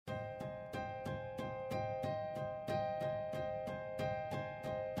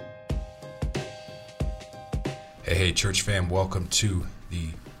Hey, church fam, welcome to the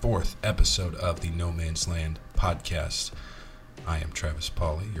fourth episode of the No Man's Land podcast. I am Travis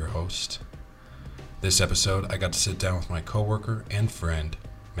Pauly, your host. This episode, I got to sit down with my coworker and friend,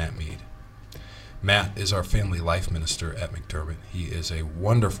 Matt Mead. Matt is our family life minister at McDermott. He is a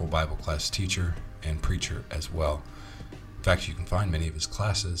wonderful Bible class teacher and preacher as well. In fact, you can find many of his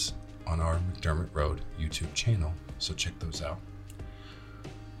classes on our McDermott Road YouTube channel, so check those out.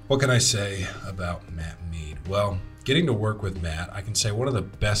 What can I say about Matt Mead? Well, getting to work with Matt, I can say one of the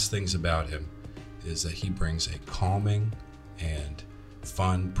best things about him is that he brings a calming and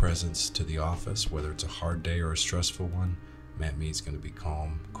fun presence to the office. Whether it's a hard day or a stressful one, Matt Mead's going to be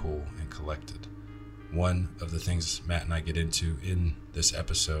calm, cool, and collected. One of the things Matt and I get into in this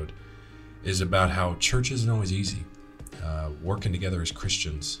episode is about how church isn't always easy. Working together as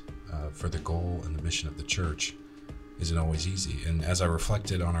Christians for the goal and the mission of the church isn't always easy. And as I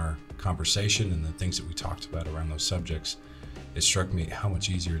reflected on our conversation and the things that we talked about around those subjects, it struck me how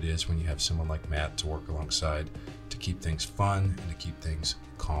much easier it is when you have someone like Matt to work alongside to keep things fun and to keep things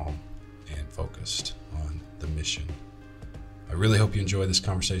calm and focused on the mission. I really hope you enjoy this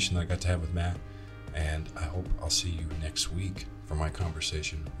conversation that I got to have with Matt, and I hope I'll see you next week for my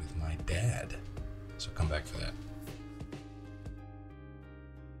conversation with my dad. So come back for that.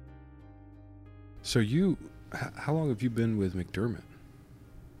 So how long have you been with McDermott?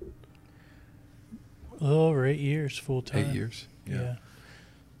 A little over 8 years full time. 8 years? Yeah.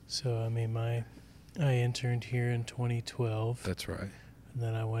 So, I interned here in 2012. That's right. And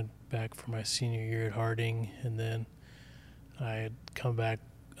then I went back for my senior year at Harding, and then I had come back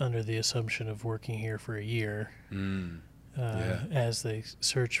under the assumption of working here for a year as they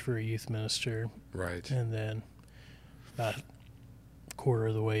search for a youth minister. Right. And then about a quarter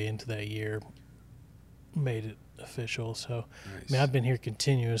of the way into that year, made it official. So Nice. I've been here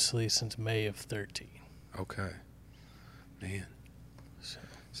continuously since May of 13. Okay. Man. So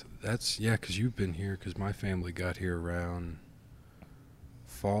that's, because you've been here, because my family got here around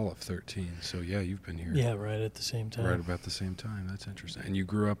fall of 13. So, you've been here. Yeah, right at the same time. Right about the same time. That's interesting. And you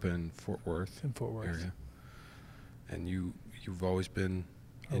grew up in Fort Worth. In Fort Worth. Area. And you've always been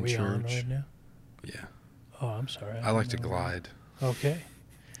Are in we church. on right now? Yeah. Oh, I'm sorry. I like to glide. Okay.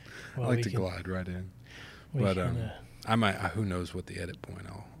 Well, I like to glide right in. But I might. Who knows what the edit point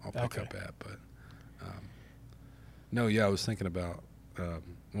I'll pick up at? But I was thinking about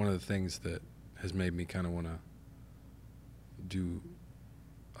one of the things that has made me kind of want to do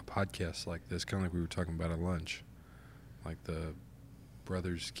a podcast like this, kind of like we were talking about at lunch, like the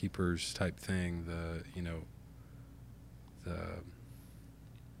brothers keepers type thing.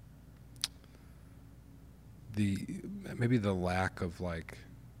 Maybe the lack of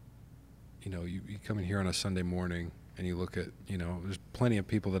you come in here on a Sunday morning and you look at, there's plenty of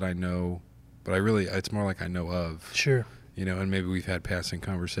people that I know, but it's more like I know of. Sure. And maybe we've had passing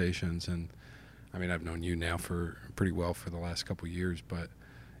conversations, and I've known you now for pretty well for the last couple of years, but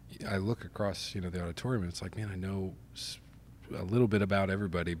I look across, the auditorium, and it's like, man, I know a little bit about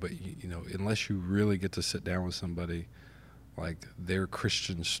everybody, but unless you really get to sit down with somebody, like their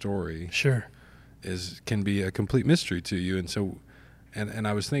Christian story Sure. can be a complete mystery to you. And so, and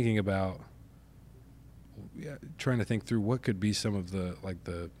I was thinking about trying to think through what could be some of the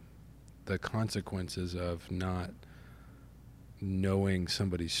consequences of not knowing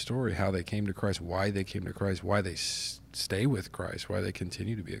somebody's story, how they came to Christ, why they came to Christ, why they stay with Christ, why they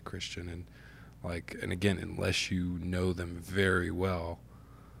continue to be a Christian. And again, unless you know them very well,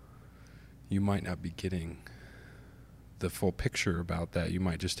 you might not be getting the full picture about that. You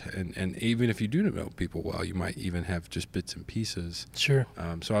might just, and even if you do know people well, you might even have just bits and pieces. Sure.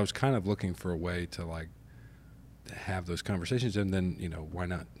 So I was kind of looking for a way to have those conversations, and then why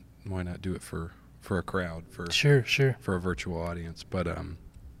not do it for a crowd, for a virtual audience. But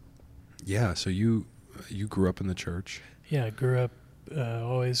so you grew up in the church. Yeah, I grew up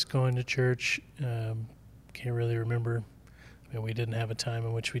always going to church. Can't really remember. We didn't have a time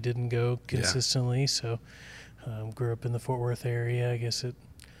in which we didn't go consistently. So grew up in the Fort Worth area. I guess at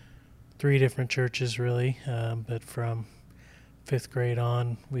 3 different churches really. But from 5th grade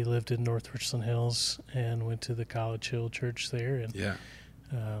on, we lived in North Richland Hills and went to the College Hill Church there. And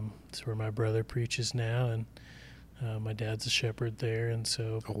it's where my brother preaches now, and my dad's a shepherd there. And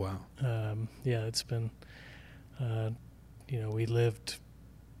so, oh wow, it's been, we lived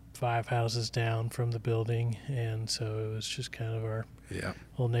 5 houses down from the building, and so it was just kind of our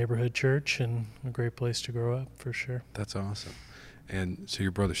little neighborhood church, and a great place to grow up for sure. That's awesome. And so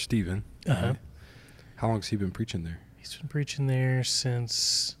your brother Stephen, right? How long has he been preaching there? He's been preaching there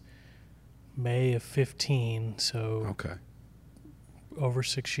since May of 15, so okay, over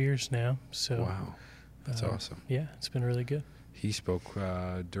 6 years now. So wow. That's awesome. Yeah, it's been really good. He spoke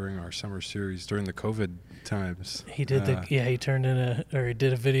during our summer series during the COVID times. He did he turned in he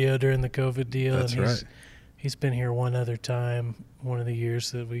did a video during the COVID deal. That's right. He's been here one other time, one of the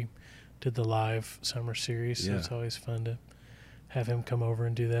years that we did the live summer series. So it's always fun to have him come over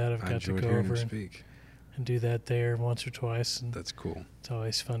and do that. I've got to go over and do that there once or twice. And that's cool. It's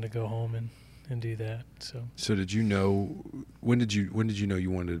always fun to go home and do that. So did you know, when did you know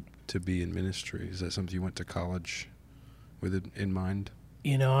you wanted to be in ministry? Is that something you went to college with it in mind?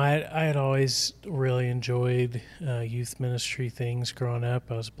 You know, I had always really enjoyed youth ministry things growing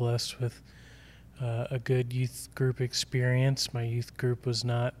up. I was blessed with a good youth group experience. My youth group was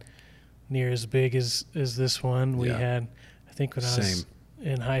not near as big as this one. We had, I think when I was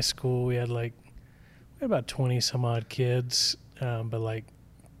in high school, we had about 20 some odd kids, but like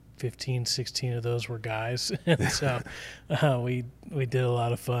 15, 16 of those were guys. And so we did a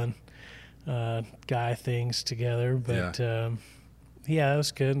lot of fun guy things together. But yeah, it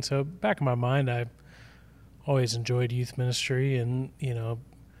was good. And so back in my mind, I always enjoyed youth ministry and, you know,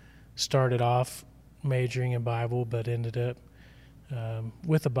 started off majoring in Bible, but ended up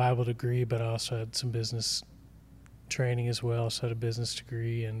with a Bible degree, but I also had some business training as well. So I had a business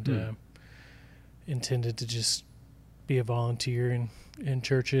degree and intended to just be a volunteer in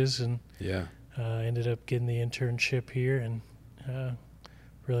churches, and ended up getting the internship here and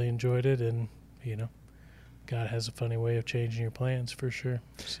really enjoyed it. And, you know, God has a funny way of changing your plans for sure.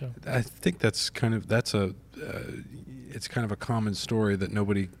 So I think it's kind of a common story that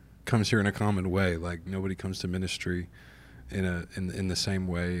nobody comes here in a common way. Like nobody comes to ministry in the same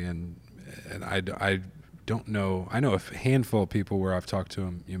way. And I don't know. I know a handful of people where I've talked to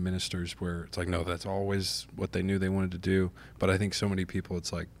them, ministers, where it's like, no, that's always what they knew they wanted to do. But I think so many people,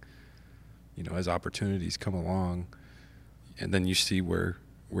 it's like, you know, as opportunities come along, and then you see where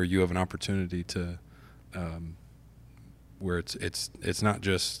you have an opportunity to, where it's not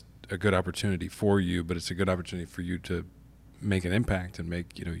just a good opportunity for you, but it's a good opportunity for you to make an impact and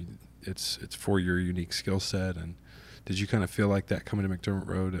make, you know, it's for your unique skill set. And did you kind of feel like that coming to McDermott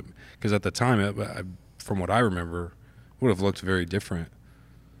Road? Because at the time, from what I remember, would have looked very different.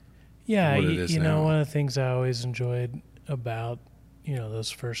 Yeah, you know, one of the things I always enjoyed about, you know, those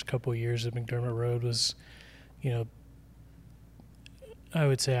first couple of years at McDermott Road was, you know, I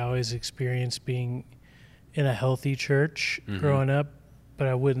would say I always experienced being in a healthy church growing up, but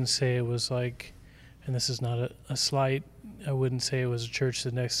I wouldn't say it was like, and this is not a slight, I wouldn't say it was a church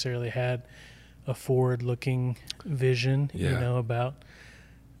that necessarily had a forward-looking vision, you know, about,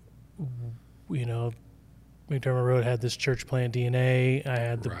 you know, McDermott Road had this church plant DNA. I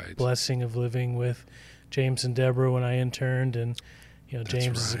had the blessing of living with James and Deborah when I interned, and, you know,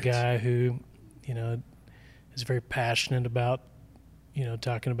 James is a guy who, you know, is very passionate about, you know,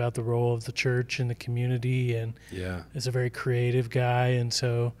 talking about the role of the church in the community, and is a very creative guy. And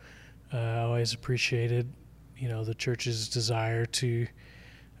so I always appreciated, you know, the church's desire to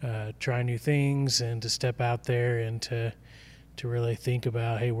try new things and to step out there and to really think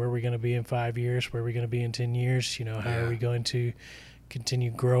about, hey, where are we going to be in 5 years? Where are we going to be in 10 years? You know, how are we going to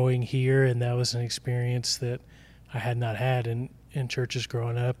continue growing here? And that was an experience that I had not had in churches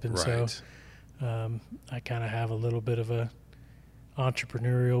growing up. And so I kind of have a little bit of a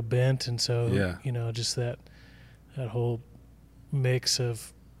entrepreneurial bent. And so, you know, just that whole mix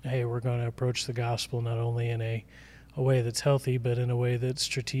of, hey, we're going to approach the gospel not only in a way that's healthy, but in a way that's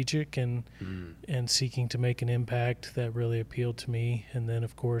strategic and seeking to make an impact, that really appealed to me. And then,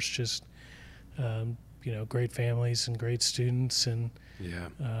 of course, just, you know, great families and great students, and,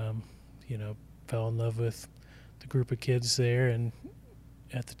 you know, fell in love with the group of kids there and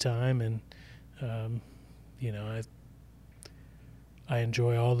at the time. And, you know, I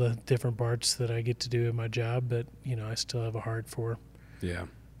enjoy all the different parts that I get to do in my job, but, you know, I still have a heart for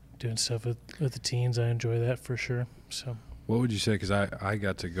doing stuff with the teens. I enjoy that for sure. So, what would you say? Because I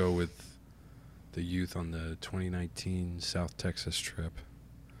got to go with the youth on the 2019 South Texas trip,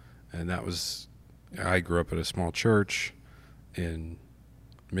 and that was, I grew up at a small church in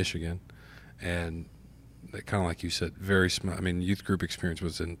Michigan, and kind of like you said, very small. I mean, youth group experience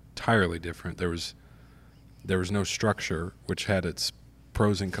was entirely different. There was no structure, which had its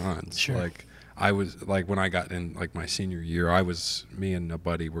pros and cons. Sure. Like, I was like, when I got in like my senior year, me and a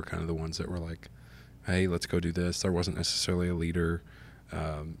buddy were kind of the ones that were like, hey, let's go do this. There wasn't necessarily a leader,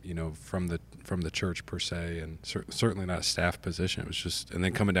 you know, from the church per se, and certainly not a staff position. It was just, and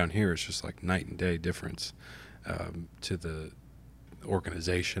then coming down here, it's just like night and day difference to the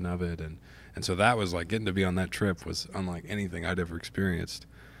organization of it, and so that was like, getting to be on that trip was unlike anything I'd ever experienced.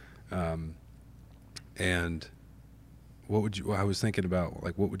 And I was thinking about,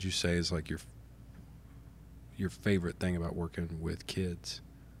 like, what would you say is like your favorite thing about working with kids?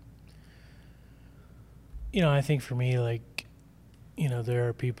 I think for me, like, there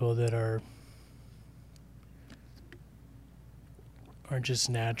are people that are just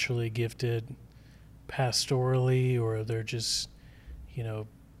naturally gifted pastorally, or they're just,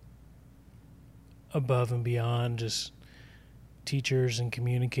 above and beyond just teachers and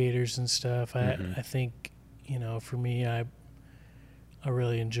communicators and stuff. I think, for me, I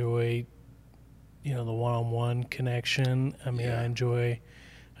really enjoy, the one-on-one connection. I mean, I enjoy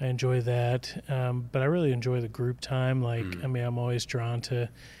that. But I really enjoy the group time. Like, I mean, I'm always drawn to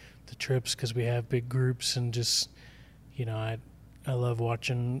the trips because we have big groups, and just, I love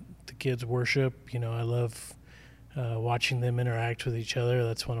watching the kids worship. I love watching them interact with each other.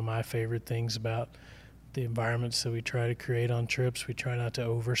 That's one of my favorite things about the environments that we try to create on trips. We try not to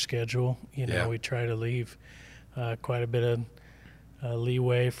overschedule. We try to leave quite a bit of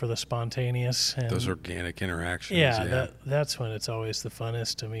leeway for the spontaneous. And those organic interactions. That's when it's always the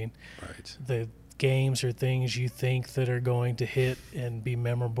funnest. I mean, right. The games or things you think that are going to hit and be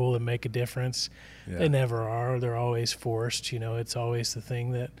memorable and make a difference, they never are. They're always forced. It's always the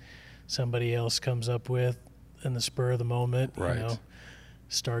thing that somebody else comes up with in the spur of the moment. Right.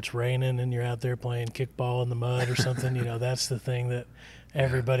 Starts raining and you're out there playing kickball in the mud or something. That's the thing that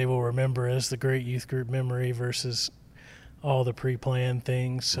everybody will remember as the great youth group memory versus all the pre-planned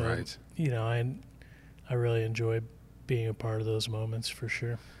things. So, right. I really enjoy being a part of those moments for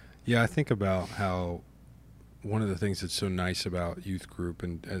sure. Yeah, I think about how one of the things that's so nice about youth group,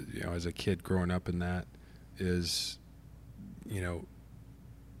 and as a kid growing up in that, is,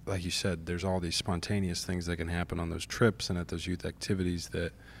 like you said, there's all these spontaneous things that can happen on those trips and at those youth activities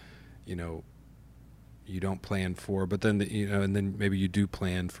that, you don't plan for, but then and then maybe you do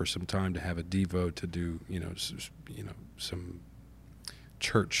plan for some time to have a devo to do, some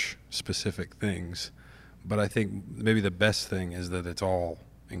church specific things. But I think maybe the best thing is that it's all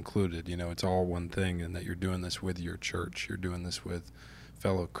included. It's all one thing, and that you're doing this with your church. You're doing this with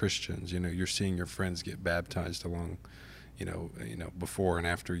fellow Christians. You're seeing your friends get baptized along, before and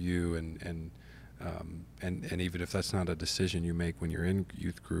after you, and even if that's not a decision you make when you're in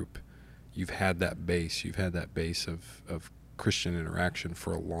youth group, you've had that base. You've had that base of Christian interaction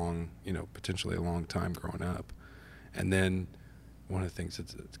for a long, potentially a long time growing up. And then one of the things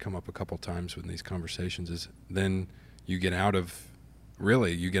that's come up a couple times in these conversations is then you get out of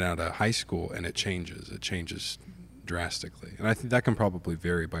high school and it changes drastically. And I think that can probably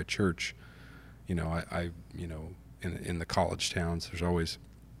vary by church. In the college towns, there's always,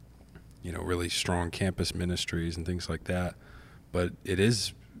 really strong campus ministries and things like that. But it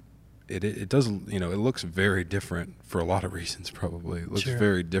does, it looks very different for a lot of reasons. Probably it looks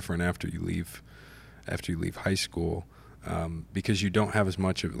very different after you leave high school, because you don't have as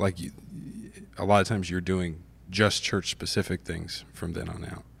much of a lot of times you're doing just church specific things from then on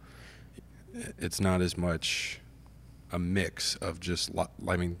out. It's not as much a mix of just,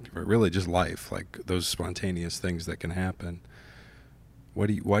 really just life, like those spontaneous things that can happen. Why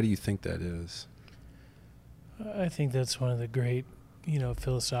do you think that is? I think that's one of the great,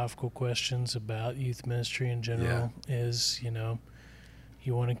 philosophical questions about youth ministry in general is,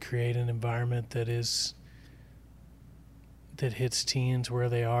 you want to create an environment that hits teens where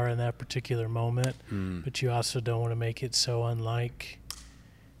they are in that particular moment, but you also don't want to make it so unlike,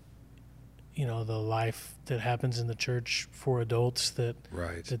 the life that happens in the church for adults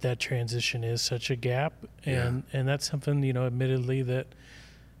that transition is such a gap. And that's something, admittedly that,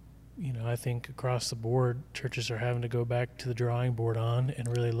 I think across the board, churches are having to go back to the drawing board on and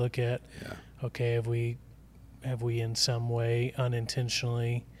really look at, okay, have we in some way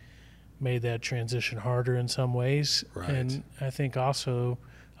unintentionally made that transition harder in some ways? Right. And I think also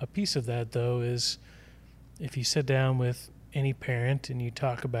a piece of that, though, is if you sit down with any parent and you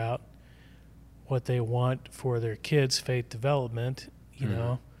talk about what they want for their kids' faith development,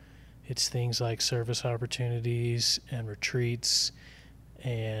 it's things like service opportunities and retreats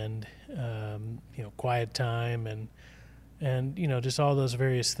and, quiet time and, just all those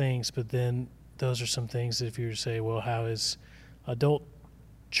various things. But then those are some things that if you were to say, well, how is adult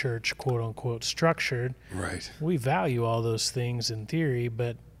church, quote unquote, structured? Right. We value all those things in theory,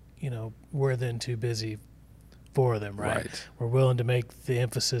 but, we're then too busy for them, right? We're willing to make the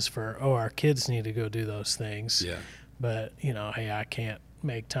emphasis for, our kids need to go do those things. Yeah. But, hey, I can't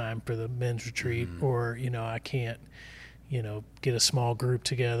make time for the men's retreat, or, I can't, get a small group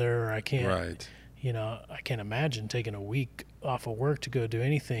together, or I can't, I can't imagine taking a week off of work to go do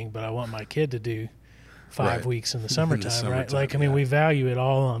anything, but I want my kid to do 5 weeks in the summertime, right? Like, I mean, we value it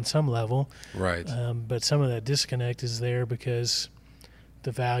all on some level. Right. But some of that disconnect is there because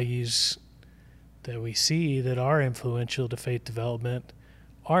the values that we see that are influential to faith development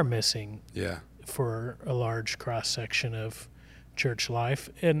are missing for a large cross-section of church life,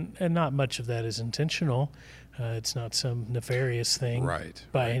 and not much of that is intentional. It's not some nefarious thing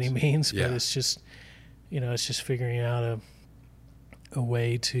by any means, but it's just, it's just figuring out a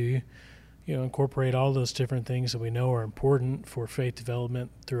way to, incorporate all those different things that we know are important for faith development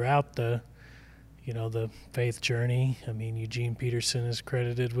throughout the faith journey. I mean, Eugene Peterson is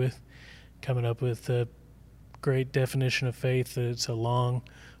credited with coming up with a great definition of faith, that it's a long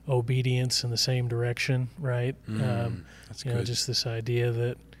obedience in the same direction, right? That's good. Just this idea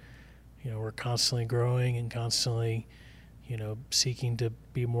that, we're constantly growing and constantly, seeking to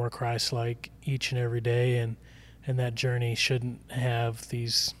be more Christ-like each and every day, and that journey shouldn't have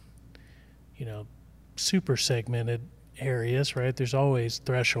these, super segmented areas, right? There's always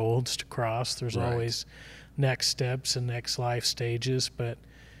thresholds to cross. There's always next steps and next life stages, but,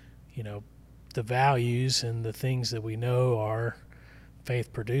 the values and the things that we know are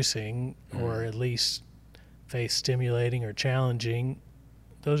faith producing, or at least faith stimulating or challenging,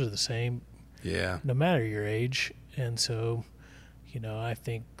 those are the same no matter your age. And so, I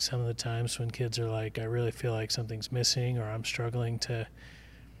think some of the times when kids are like, I really feel like something's missing, or I'm struggling to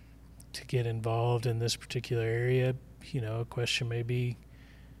get involved in this particular area, a question may be,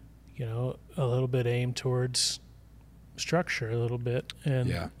 a little bit aimed towards structure a little bit,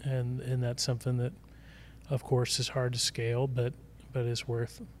 and that's something that, of course, is hard to scale, but is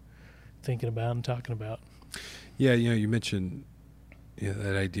worth thinking about and talking about. Yeah, you mentioned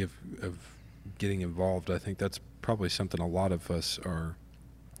that idea of getting involved. I think that's probably something a lot of us are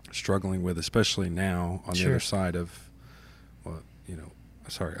struggling with, especially now on the other side of,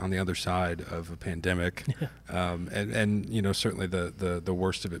 on the other side of a pandemic, and certainly the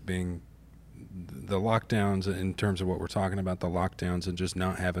worst of it being the lockdowns, in terms of what we're talking about, the lockdowns and just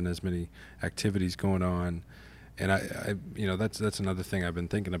not having as many activities going on. And I that's another thing I've been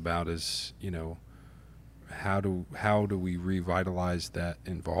thinking about is, how do we revitalize that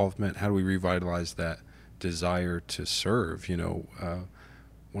involvement? How do we revitalize that desire to serve?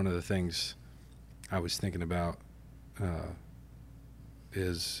 One of the things I was thinking about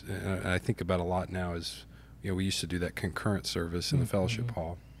is, and I think about a lot now, is, we used to do that concurrent service in the fellowship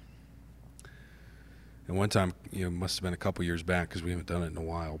hall. And one time, must have been a couple years back, because we haven't done it in a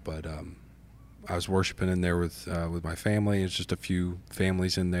while, but I was worshiping in there with my family. It's just a few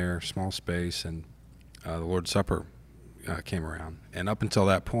families in there, small space, and the Lord's Supper came around. And up until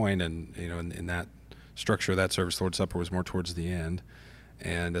that point, and in that structure of that service, the Lord's Supper was more towards the end.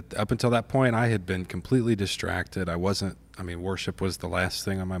 And up until that point, I had been completely distracted. Worship was the last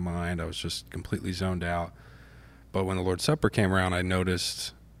thing on my mind. I was just completely zoned out. But when the Lord's Supper came around, I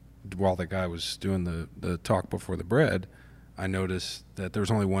noticed, while the guy was doing the talk before the bread, I noticed that there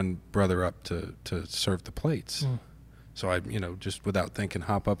was only one brother up to serve the plates. So I, just without thinking,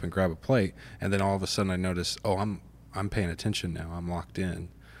 hop up and grab a plate. And then all of a sudden I noticed, I'm paying attention now. I'm locked in.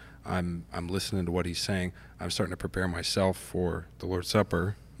 I'm listening to what he's saying. I'm starting to prepare myself for the Lord's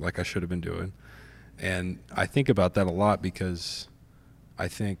Supper, like I should have been doing. And I think about that a lot, because I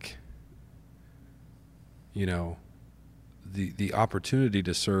think, the opportunity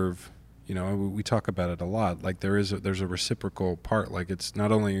to serve, we talk about it a lot. Like there's a reciprocal part. Like, it's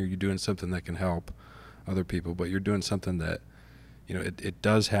not only are you doing something that can help other people, but you're doing something that, it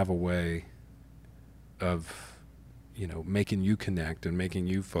does have a way of, making you connect and making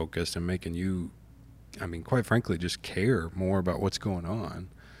you focused and making you, quite frankly, just care more about what's going on.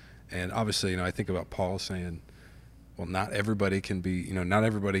 And obviously, I think about Paul saying, well, not everybody can be, not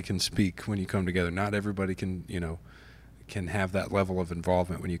everybody can speak when you come together. Not everybody can, can have that level of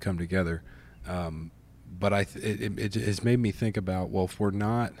involvement when you come together. But it has made me think about, well, if we're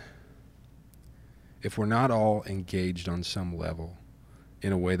not all engaged on some level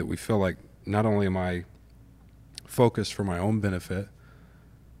in a way that we feel like, not only am I focused for my own benefit,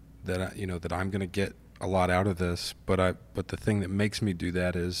 that that I'm going to get a lot out of this, but the thing that makes me do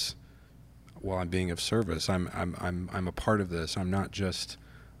that is, well, I'm being of service. I'm a part of this. I'm not just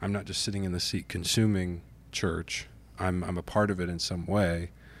sitting in the seat consuming church. I'm a part of it in some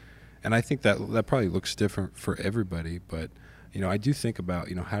way. And I think that probably looks different for everybody, but I do think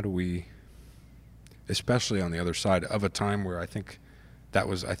about, how do we, especially on the other side of a time where I think that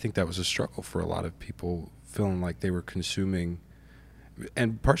was a struggle for a lot of people, feeling like they were consuming,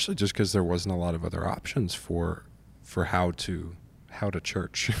 and partially just because there wasn't a lot of other options for how to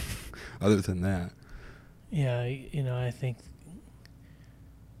church other than that. Yeah, I think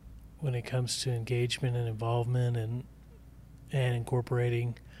when it comes to engagement and involvement and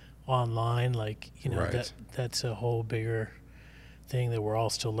incorporating online, like, right. that's a whole bigger thing that we're all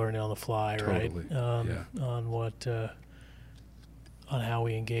still learning on the fly, Totally. right? On what, on how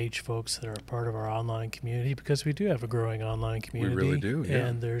we engage folks that are a part of our online community, because we do have a growing online community. We really do, yeah.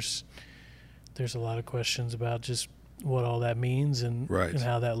 And there's a lot of questions about just what all that means and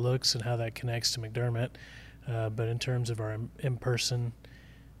how that looks and how that connects to McDermott. But in terms of our in-person,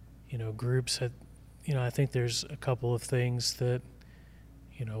 groups, I think there's a couple of things that,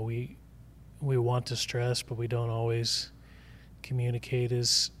 we want to stress, but we don't always communicate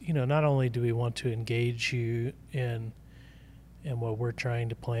is, not only do we want to engage you in what we're trying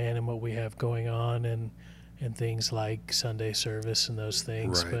to plan and what we have going on and things like Sunday service and those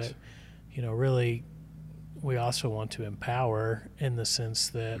things, but, really we also want to empower in the sense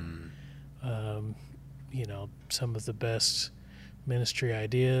that, some of the best ministry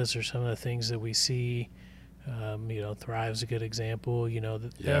ideas or some of the things that we see, Thrive's a good example,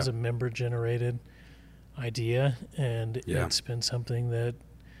 that was a member-generated idea, and it's been something that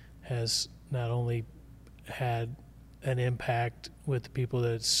has not only had an impact with the people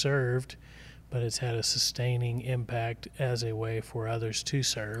that it's served, but it's had a sustaining impact as a way for others to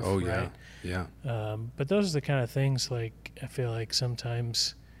serve. Oh, right? Yeah. But those are the kind of things, like, I feel like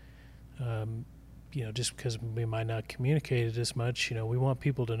sometimes, just because we might not communicate it as much, we want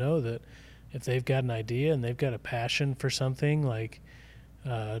people to know that if they've got an idea and they've got a passion for something, like,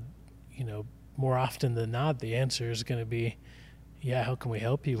 more often than not, the answer is going to be, how can we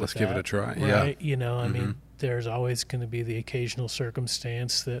help you with that? Let's give it a try. Right? Yeah. I mean, there's always going to be the occasional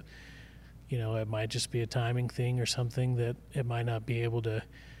circumstance that, it might just be a timing thing or something that it might not be able to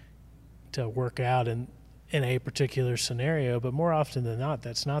work out in a particular scenario, but more often than not,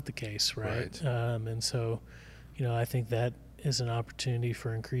 that's not the case, right? And so, I think that is an opportunity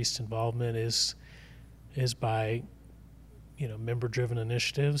for increased involvement is by, member-driven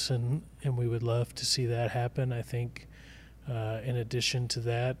initiatives, and we would love to see that happen. I think in addition to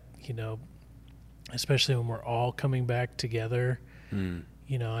that, especially when we're all coming back together,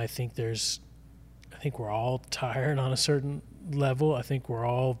 I think we're all tired on a certain level. I think we're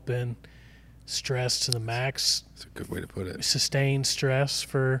all been stressed to the max. That's a good way to put it. Sustained stress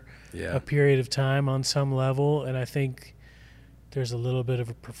for a period of time on some level, and I think there's a little bit of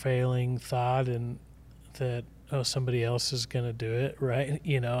a prevailing thought and that, somebody else is going to do it, right?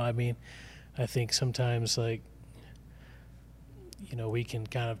 I mean, I think sometimes, like, we can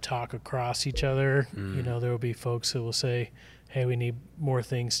kind of talk across each other. There will be folks that will say, hey, we need more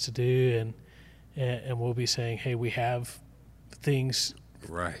things to do, and we'll be saying, hey, we have things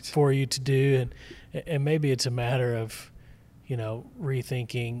for you to do, and maybe it's a matter of,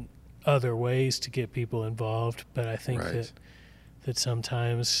 rethinking other ways to get people involved. But I think that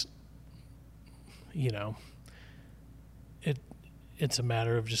sometimes, it's a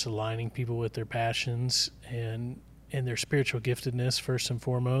matter of just aligning people with their passions and their spiritual giftedness first and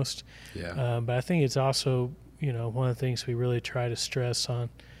foremost. But I think it's also, one of the things we really try to stress on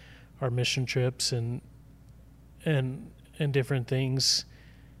our mission trips and different things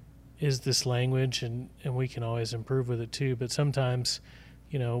is this language, and we can always improve with it too. But sometimes,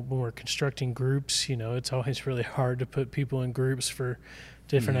 when we're constructing groups, it's always really hard to put people in groups for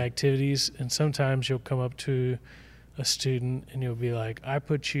different activities. And sometimes you'll come up to a student and you'll be like, I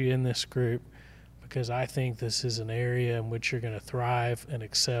put you in this group because I think this is an area in which you're going to thrive and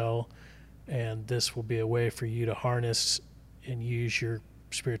excel, and this will be a way for you to harness and use your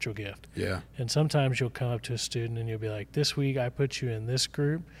spiritual gift. And sometimes you'll come up to a student and you'll be like, this week I put you in this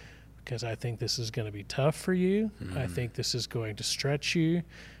group because I think this is going to be tough for you. I think this is going to stretch you,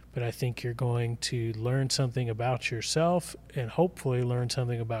 but I think you're going to learn something about yourself and hopefully learn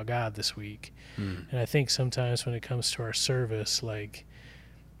something about God this week. And I think sometimes when it comes to our service, like,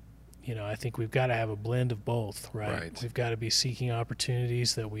 I think we've got to have a blend of both, right? We've got to be seeking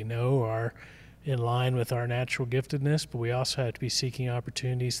opportunities that we know are in line with our natural giftedness, but we also have to be seeking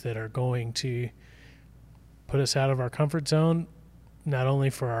opportunities that are going to put us out of our comfort zone, not only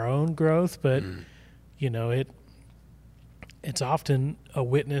for our own growth, but, it's often a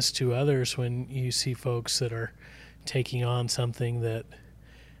witness to others when you see folks that are taking on something that,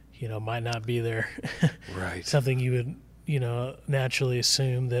 might not be there. Something you would, naturally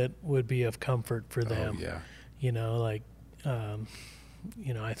assume that would be of comfort for them.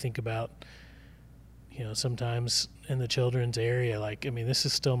 I think about, sometimes in the children's area, like, this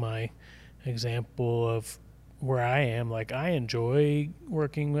is still my example of where I am. Like, I enjoy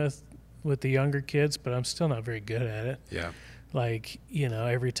working with the younger kids, but I'm still not very good at it. Like,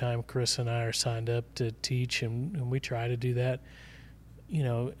 every time Chris and I are signed up to teach, and we try to do that,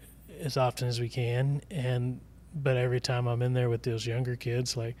 as often as we can. But every time I'm in there with those younger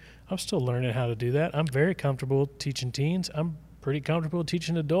kids, like, I'm still learning how to do that. I'm very comfortable teaching teens. I'm pretty comfortable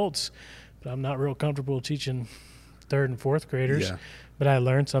teaching adults, but I'm not real comfortable teaching third and fourth graders. Yeah. But I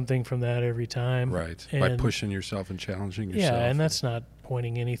learn something from that every time. Right. And By pushing yourself and challenging yourself. yeah, and that's not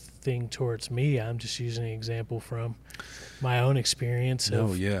pointing anything towards me. I'm just using an example from my own experience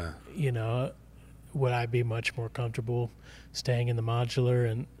of, you know, would I be much more comfortable staying in the modular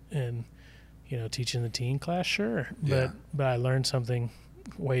and you know, teaching the teen class? Sure. Yeah. But I learned something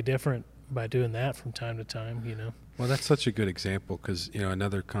way different by doing that from time to time, you know. Well, that's such a good example because, you know,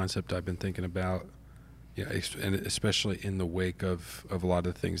 another concept I've been thinking about, and especially in the wake of a lot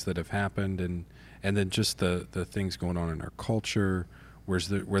of things that have happened and then just the things going on in our culture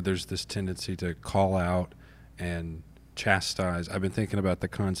where there's this tendency to call out and chastise. I've been thinking about the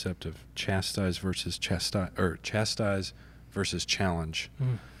concept of chastise versus challenge.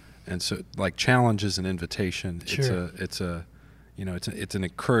 And so like challenge is an invitation. Sure. It's an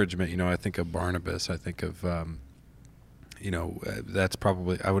encouragement. You know, I think of Barnabas. I think of, that's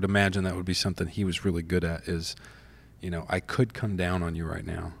probably, I would imagine that would be something he was really good at is, you know, I could come down on you right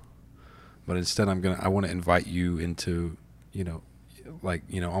now, but instead I want to invite you into, you know, like,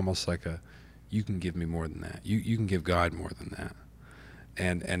 you know, almost like you can give me more than that. You can give God more than that.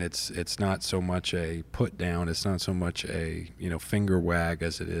 And it's not so much a put down. It's not so much a, you know, finger wag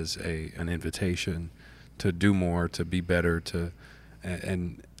as it is an invitation to do more, to be better,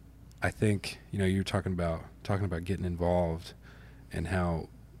 and I think, you know, you're talking about getting involved and how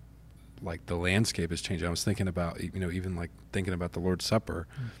like the landscape is changing. I was thinking about, you know, even like thinking about the Lord's Supper.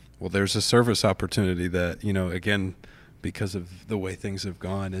 Well, there's a service opportunity that, you know, again, because of the way things have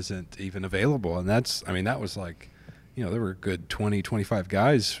gone, isn't even available. And that was like, you know, there were a good 20, 25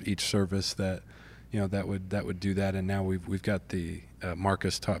 guys each service that, you know, that would do that. And now we've got the,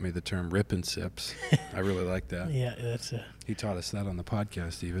 Marcus taught me the term rip and sips. I really like that. Yeah, he taught us that on the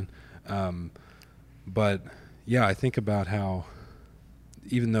podcast even. But yeah, I think about how,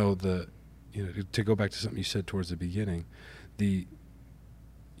 even though to go back to something you said towards the beginning,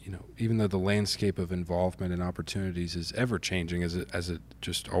 even though the landscape of involvement and opportunities is ever changing as it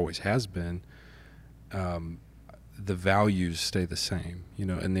just always has been, the values stay the same, you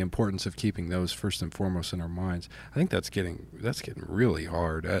know, and the importance of keeping those first and foremost in our minds. I think that's getting really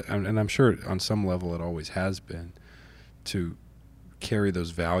hard, and I'm sure on some level it always has been, to carry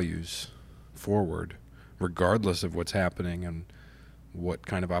those values forward, regardless of what's happening and what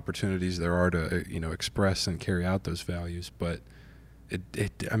kind of opportunities there are to, you know, express and carry out those values. But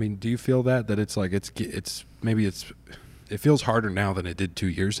I mean, do you feel that it's like it feels harder now than it did 2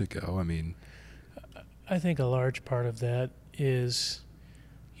 years ago? I mean, I think a large part of that is,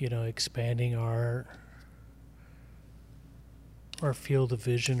 you know, expanding our field of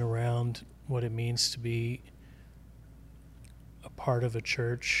vision around what it means to be a part of a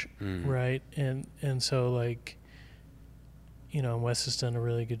church, right? And so, like, you know, Wes has done a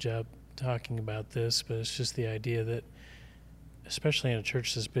really good job talking about this, but it's just the idea that, especially in a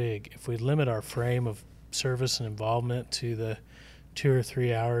church this big, if we limit our frame of service and involvement to the 2 or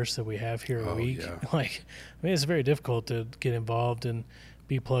 3 hours that we have here a week, like, I mean, it's very difficult to get involved and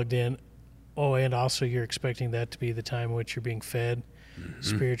be plugged in. Oh, and also you're expecting that to be the time in which you're being fed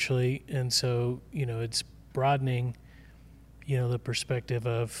spiritually. And so, you know, it's broadening, you know, the perspective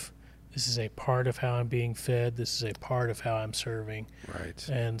of, this is a part of how I'm being fed. This is a part of how I'm serving. Right.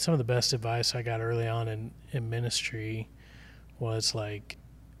 And some of the best advice I got early on in ministry was like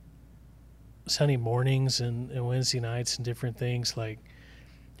Sunday mornings and Wednesday nights and different things. Like,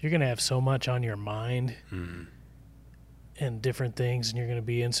 you're going to have so much on your mind and different things, and you're going to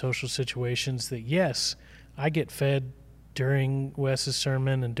be in social situations that, yes, I get fed during Wes's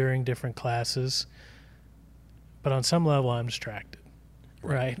sermon and during different classes, but on some level I'm distracted.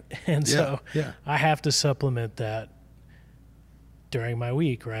 Right. And so I have to supplement that during my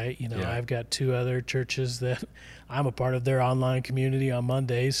week, right? You know, I've got 2 other churches that I'm a part of their online community on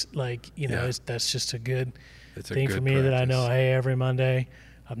Mondays. Like, you know, that's just a good thing for me, that I know, hey, every Monday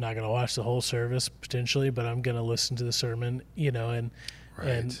I'm not going to watch the whole service potentially, but I'm going to listen to the sermon, you know, and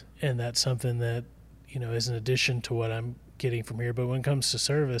that's something that, you know, is an addition to what I'm getting from here. But when it comes to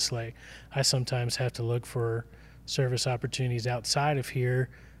service, like, I sometimes have to look for service opportunities outside of here,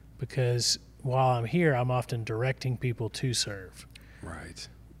 because while I'm here, I'm often directing people to serve. Right.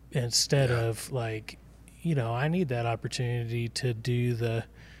 Instead of, like, you know, I need that opportunity to do the,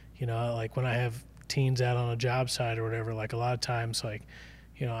 you know, like when I have teens out on a job site or whatever, like a lot of times, like,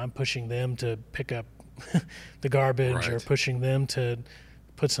 you know, I'm pushing them to pick up the garbage or pushing them to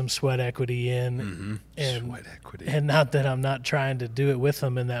put some sweat equity in. And sweat equity. And not that I'm not trying to do it with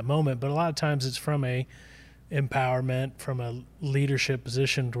them in that moment, but a lot of times it's from a empowerment, from a leadership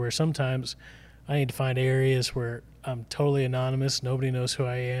position, to where sometimes I need to find areas where I'm totally anonymous. Nobody knows who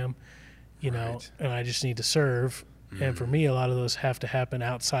I am, know, and I just need to serve. And for me, a lot of those have to happen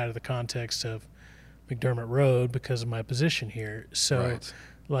outside of the context of McDermott Road because of my position here. So,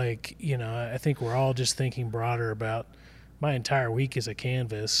 I think we're all just thinking broader about my entire week is a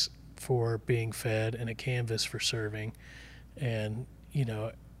canvas for being fed and a canvas for serving. And,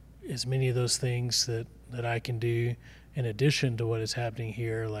 as many of those things that I can do in addition to what is happening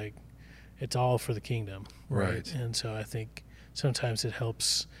here, like, it's all for the kingdom. Right. And so I think sometimes it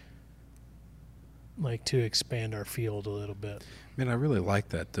helps, like, to expand our field a little bit. Man, I really like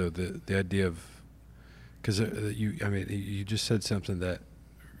that, though, the idea of, because you just said something that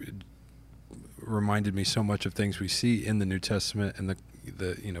reminded me so much of things we see in the New Testament, and the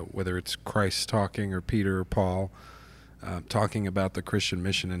whether it's Christ talking or Peter or Paul talking about the Christian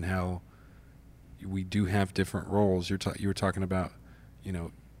mission and how we do have different roles. You were talking about,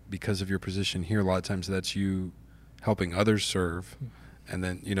 because of your position here, a lot of times that's you helping others serve, and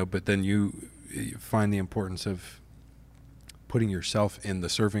then but then you find the importance of putting yourself in the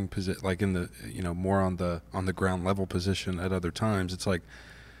serving position, like in the more on the ground level position at other times. It's like,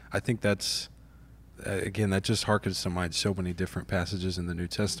 I think that's again, that just harkens to mind so many different passages in the New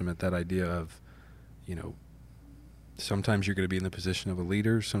Testament, that idea of sometimes you're going to be in the position of a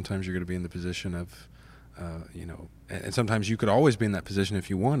leader, sometimes you're going to be in the position of and sometimes you could always be in that position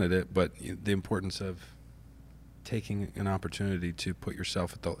if you wanted it, but the importance of taking an opportunity to put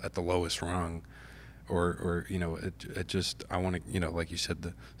yourself at the lowest rung, or it just, I want to, like you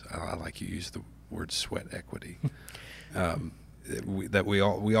said, I like you use the word sweat equity. That we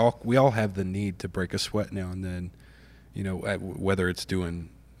all have the need to break a sweat now and then, whether it's doing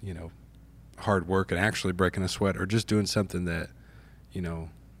hard work and actually breaking a sweat, or just doing something that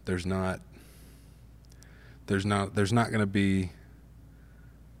there's not going to be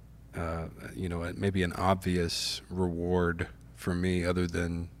maybe an obvious reward for me other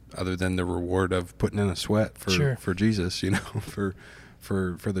than the reward of putting in a sweat for Jesus, for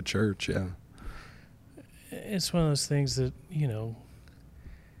the church. Yeah. It's one of those things that,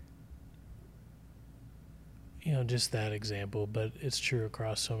 just that example, but it's true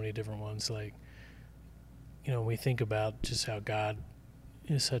across so many different ones. Like, we think about just how God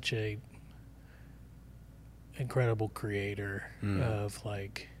is such a incredible creator of,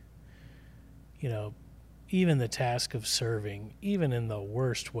 like, even the task of serving, even in the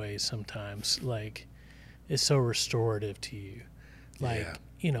worst ways sometimes, like, is so restorative to you. Like,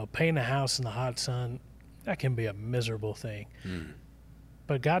 painting a house in the hot sun, that can be a miserable thing.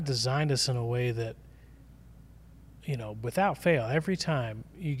 But God designed us in a way that, without fail, every time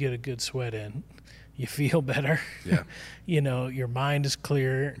you get a good sweat in, you feel better. Yeah. Your mind is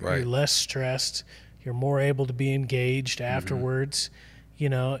clear. Right. You're less stressed. You're more able to be engaged afterwards.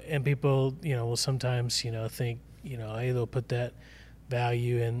 And people, will sometimes, think, hey, they'll put that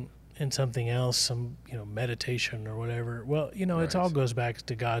value in something else, some, meditation or whatever. Well, it all goes back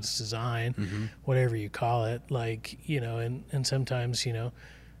to God's design, whatever you call it. Like, and sometimes,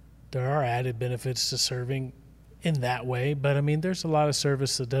 there are added benefits to serving in that way. But I mean, there's a lot of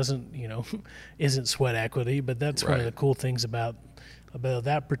service that doesn't, isn't sweat equity. But that's one of the cool things about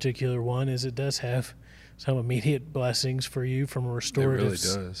that particular one, is it does have some immediate blessings for you from a restorative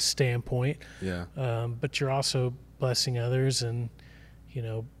standpoint. Yeah. But you're also blessing others, and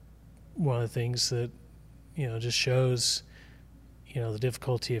one of the things that just shows the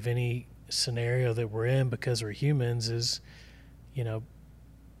difficulty of any scenario that we're in, because we're humans, is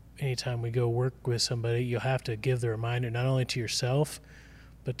anytime we go work with somebody, you'll have to give the reminder not only to yourself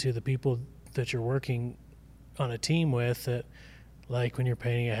but to the people that you're working on a team with, that, like, when you're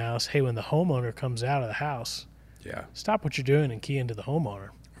painting a house, hey, when the homeowner comes out of the house, stop what you're doing and key into the homeowner.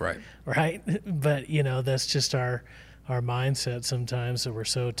 Right. But that's just our mindset sometimes, that we're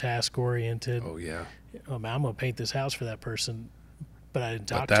so task oriented. Oh yeah. Oh man, I'm gonna paint this house for that person, but I didn't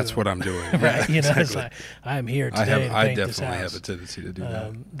talk to him. That's what I'm doing. Right. Exactly. It's like, I'm here today to paint this house. I definitely have a tendency to do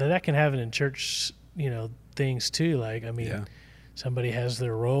that. That can happen in church, things too. Like, I mean, somebody has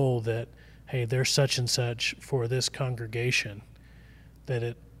their role that, hey, they're such and such for this congregation, that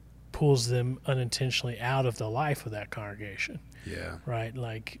it pulls them unintentionally out of the life of that congregation. Yeah. Right.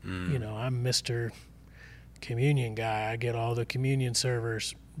 Like, I'm Mr. Communion guy. I get all the communion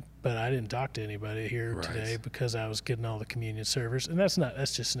servers, but I didn't talk to anybody here today because I was getting all the communion servers. And that's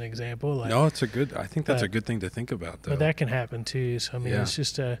just an example. Like, no, I think that's a good thing to think about, though. But that can happen too. So, I mean, it's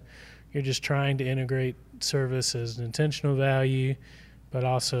just you're just trying to integrate service as an intentional value, but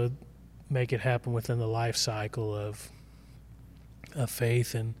also make it happen within the life cycle of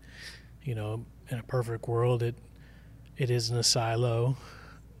faith. And, in a perfect world, it isn't a silo.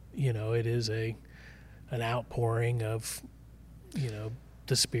 It is a an outpouring of,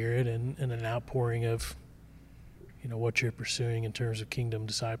 the Spirit and an outpouring of, what you're pursuing in terms of kingdom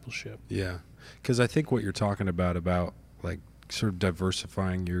discipleship. Yeah, because I think what you're talking about like sort of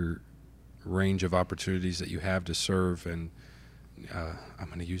diversifying your range of opportunities that you have to serve, and I'm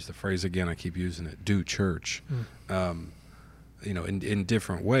going to use the phrase again, I keep using it, do church, in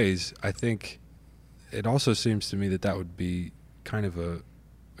different ways. I think it also seems to me that would be kind of a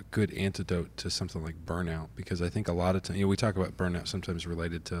good antidote to something like burnout, because I think a lot of times, we talk about burnout sometimes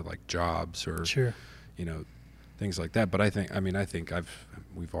related to like jobs or, sure, things like that. But I think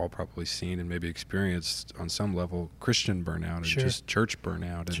we've all probably seen and maybe experienced on some level Christian burnout and sure, just church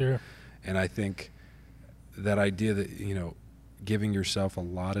burnout. And, sure. And I think that idea that, giving yourself a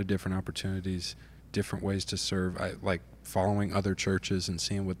lot of different opportunities, different ways to serve, I like following other churches and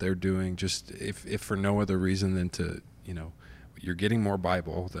seeing what they're doing, just if for no other reason than to, you're getting more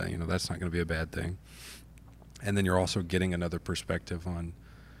Bible, that's not going to be a bad thing. And then you're also getting another perspective on,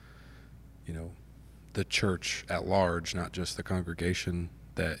 the church at large, not just the congregation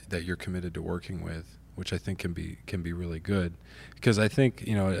that you're committed to working with, which I think can be really good. Because I think,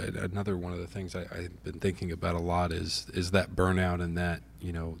 another one of the things I've been thinking about a lot is that burnout, and that,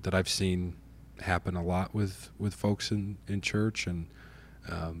 that I've seen happen a lot with folks in church. And,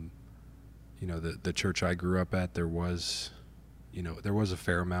 the church I grew up at, there was a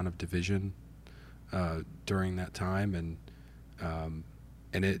fair amount of division during that time.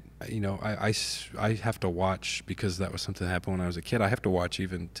 And it, I have to watch, because that was something that happened when I was a kid. I have to watch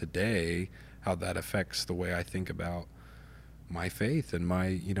even today how that affects the way I think about my faith and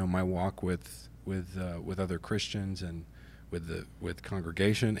my walk with other Christians, and with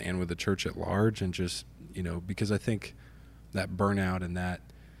congregation, and with the church at large. And just, because I think that burnout and that,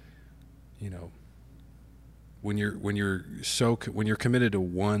 when you're committed to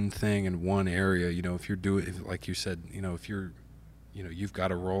one thing in one area, if you're doing, like you said, if you're, you've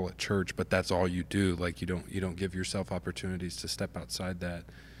got a role at church, but that's all you do. Like you don't give yourself opportunities to step outside that,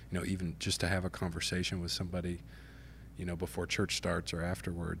 even just to have a conversation with somebody, before church starts or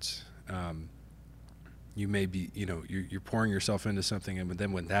afterwards. You may be, you're pouring yourself into something, and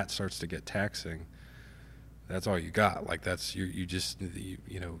then when that starts to get taxing, that's all you got. Like that's, you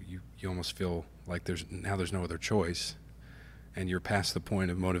almost feel like there's no other choice, and you're past the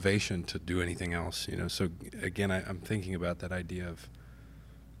point of motivation to do anything else, So again, I'm thinking about that idea of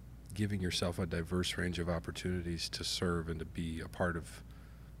giving yourself a diverse range of opportunities to serve and to be a part of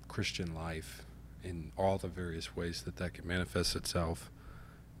Christian life in all the various ways that can manifest itself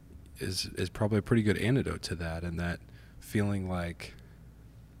is probably a pretty good antidote to that. And that feeling like,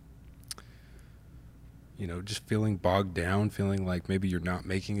 just feeling bogged down, feeling like maybe you're not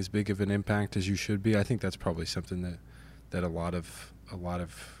making as big of an impact as you should be. I think that's probably something that a lot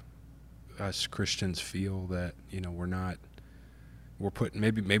of us Christians feel, that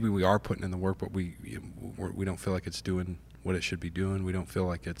maybe we are putting in the work, but we don't feel like it's doing what it should be doing. We don't feel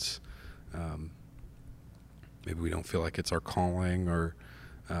like it's maybe we don't feel like it's our calling, or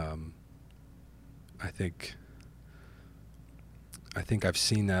I think I've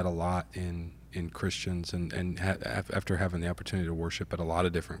seen that a lot in Christians, and after having the opportunity to worship at a lot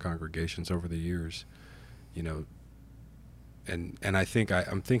of different congregations over the years, and I think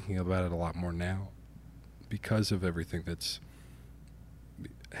I'm thinking about it a lot more now because of everything that's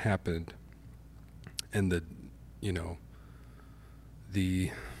happened, and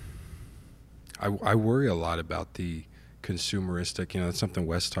I worry a lot about the consumeristic. That's something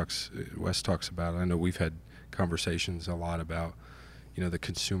Wes talks about. I know we've had conversations a lot about the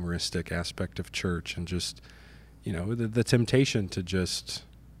consumeristic aspect of church, and just the temptation to just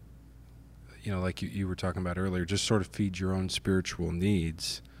like you were talking about earlier, just sort of feed your own spiritual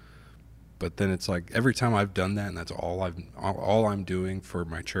needs. But then it's like every time I've done that, and that's all I'm doing for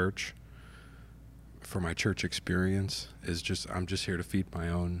my church experience, is I'm just here to feed my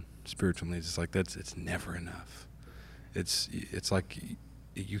own spiritual needs. It's like it's never enough. It's like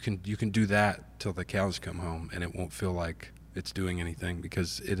you can do that till the cows come home, and it won't feel like it's doing anything,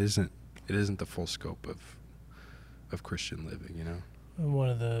 because it isn't the full scope of Christian living. And one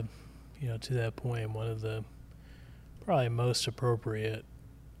of the, to that point, one of the probably most appropriate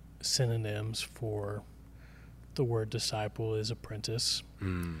synonyms for the word disciple is apprentice.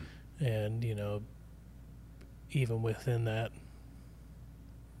 And even within that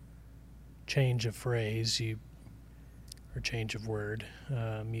change of phrase, or change of word,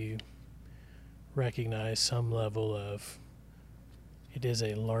 you recognize some level of, it is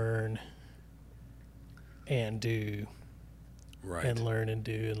a learn and do, right, and learn and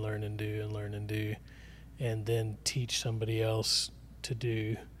do and learn and do and learn and do, and then teach somebody else to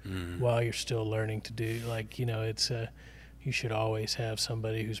do while you're still learning to do. Like, it's you should always have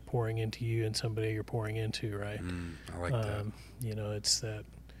somebody who's pouring into you and somebody you're pouring into, right? I like that. It's that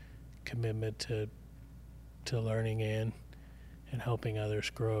commitment to learning and helping others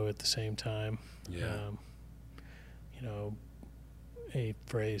grow at the same time. Yeah. A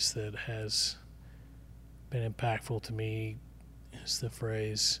phrase that has been impactful to me is the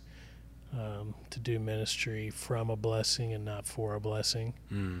phrase to do ministry from a blessing and not for a blessing.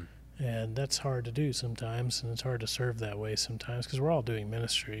 And that's hard to do sometimes, and it's hard to serve that way sometimes, because we're all doing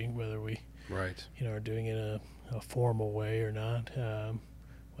ministry, whether we are doing it in a formal way or not,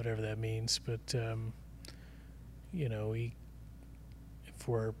 whatever that means. But if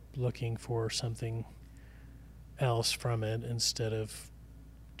we're looking for something else from it instead of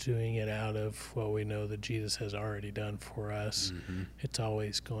doing it out of what we know that Jesus has already done for us, it's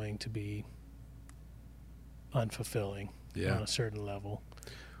always going to be unfulfilling on a certain level.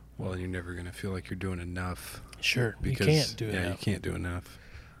 Well, you're never going to feel like you're doing enough. Sure, because, you can't do enough. Yeah, you can't do enough.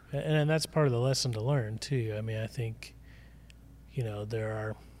 And that's part of the lesson to learn, too. I mean, I think,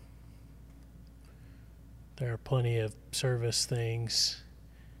 there are plenty of service things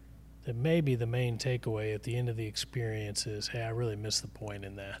that maybe the main takeaway at the end of the experience is, hey, I really missed the point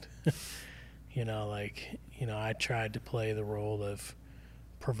in that. I tried to play the role of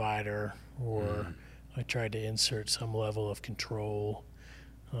provider, or I tried to insert some level of control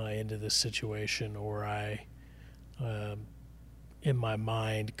into this situation, or I, in my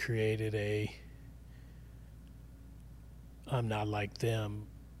mind, created I'm not like them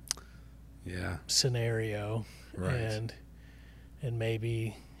scenario. Right. And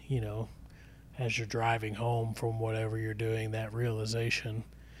maybe, as you're driving home from whatever you're doing, that realization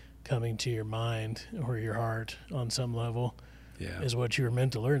coming to your mind or your heart on some level is what you were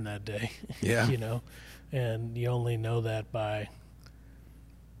meant to learn that day. Yeah. And you only know that by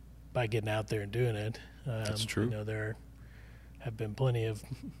getting out there and doing it. That's true. There have been plenty of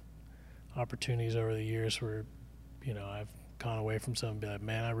opportunities over the years where, I've gone away from something and be like,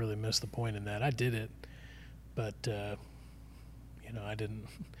 man, I really missed the point in that. I did it, but I didn't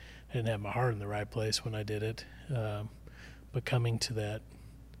have my heart in the right place when I did it. But coming to that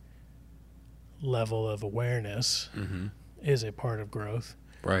level of awareness is a part of growth.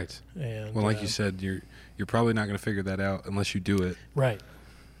 Right. And well, like you said, you're probably not going to figure that out unless you do it. Right.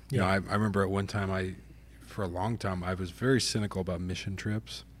 I remember at one time, for a long time, I was very cynical about mission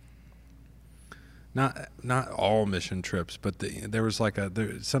trips. Not all mission trips, but there was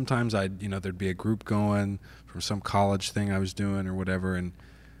sometimes there'd be a group going from some college thing I was doing or whatever,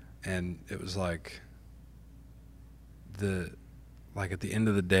 and it was like at the end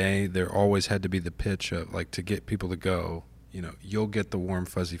of the day, there always had to be the pitch of to get people to go, you'll get the warm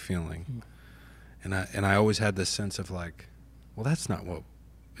fuzzy feeling. And I always had this sense of well, that's not what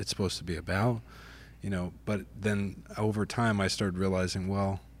it's supposed to be about, but then over time I started realizing,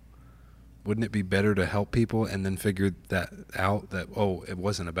 well, wouldn't it be better to help people and then figure that out, that, oh, it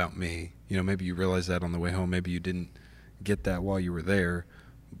wasn't about me? Maybe you realized that on the way home. Maybe you didn't get that while you were there,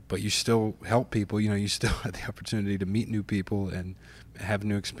 but you still help people. You still had the opportunity to meet new people and have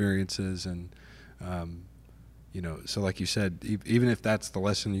new experiences. And, so like you said, even if that's the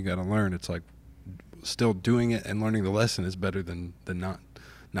lesson you got to learn, it's still doing it and learning the lesson is better than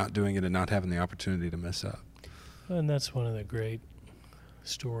not doing it and not having the opportunity to mess up. And that's one of the great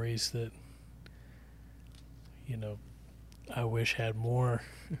stories that, I wish had more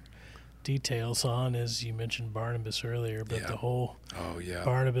details on, as you mentioned Barnabas earlier, but the whole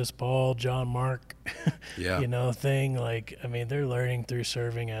Barnabas, Paul, John, Mark, thing, they're learning through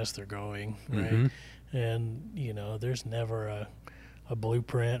serving as they're going, right? And, there's never a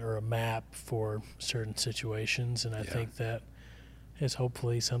blueprint or a map for certain situations, and I think that is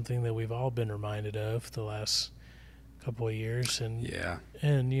hopefully something that we've all been reminded of the last couple of years, and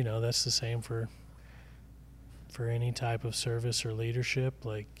that's the same for any type of service or leadership.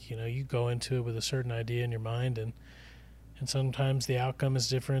 You go into it with a certain idea in your mind, and sometimes the outcome is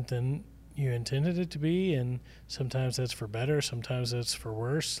different than you intended it to be, and sometimes that's for better, sometimes that's for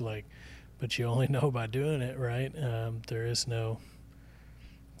worse, but you only know by doing it, right? There is no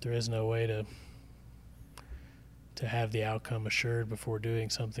way to have the outcome assured before doing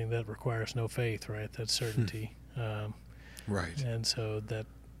something that requires no faith, right? That's certainty. Right. And so that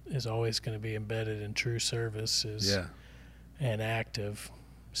is always going to be embedded in true service, is an act of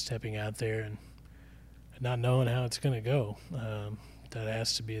stepping out there and not knowing how it's going to go. That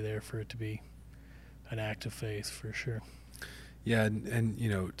has to be there for it to be an act of faith, for sure. Yeah, and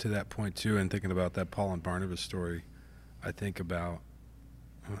to that point too, and thinking about that Paul and Barnabas story, I think about,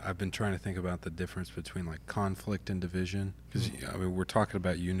 I've been trying to think about the difference between like conflict and division, because I mean, we're talking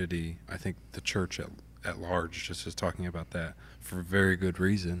about unity. I think the church at large just is talking about that for very good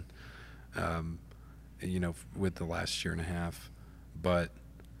reason, with the last year and a half. But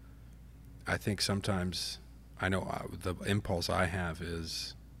I think sometimes, I know the impulse I have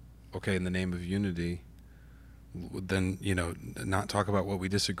is, okay, in the name of unity, then, not talk about what we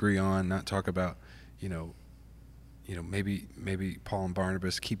disagree on, not talk about, maybe Paul and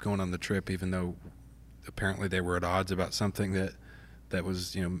Barnabas keep going on the trip, even though apparently they were at odds about something that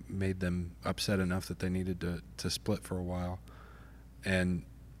was, made them upset enough that they needed to split for a while. And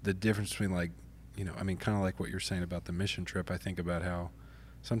the difference between, like, kind of like what you're saying about the mission trip, I think about how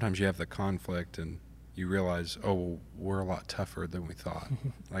sometimes you have the conflict and you realize, oh, we're a lot tougher than we thought.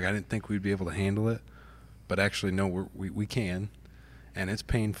 Like, I didn't think we'd be able to handle it, but actually, no, we can, and it's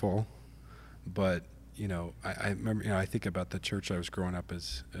painful. But, I remember, I think about the church I was growing up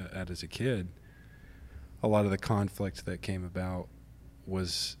at as a kid. A lot of the conflict that came about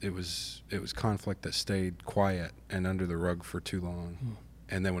was conflict that stayed quiet and under the rug for too long.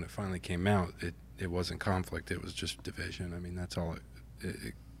 And then when it finally came out, it wasn't conflict, it was just division. I mean, that's all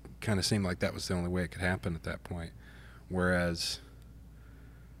it kind of seemed like that was the only way it could happen at that point. Whereas,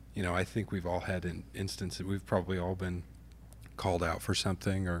 I think we've all had an instance that we've probably all been called out for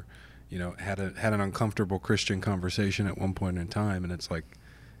something, or, had an uncomfortable Christian conversation at one point in time, and it's like,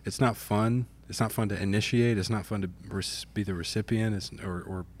 it's not fun. It's not fun to initiate. It's not fun to be the recipient,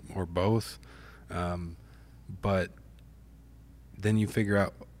 or both. But then you figure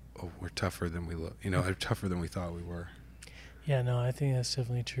out, oh, we're tougher than we look. We're tougher than we thought we were. Yeah, no, I think that's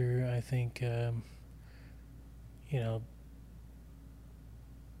definitely true. I think, the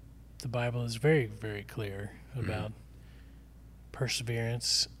Bible is very, very clear about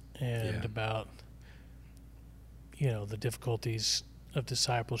perseverance and about, the difficulties of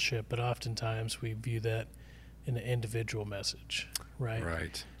discipleship, but oftentimes we view that in an individual message, right?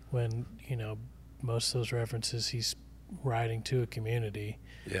 Right. When, most of those references, he's writing to a community.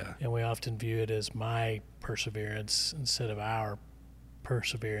 Yeah. And we often view it as my perseverance instead of our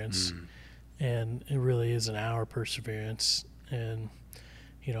perseverance. And it really isn't our perseverance. And,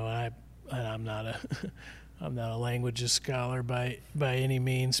 I'm not a languages scholar by any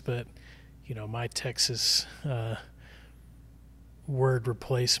means, but, my Texas word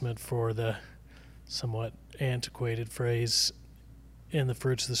replacement for the somewhat antiquated phrase in the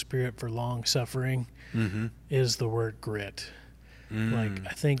fruits of the Spirit for long suffering is the word grit. Like,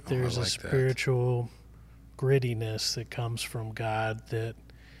 I think there's a spiritual grittiness that comes from God that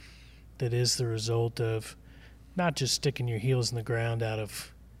is the result of not just sticking your heels in the ground out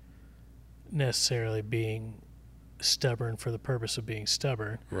of necessarily being stubborn for the purpose of being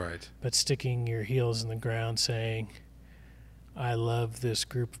stubborn, right? But sticking your heels in the ground saying, I love this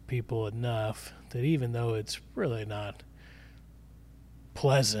group of people enough that even though it's really not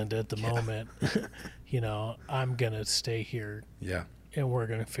pleasant at the moment, I'm going to stay here. Yeah. And we're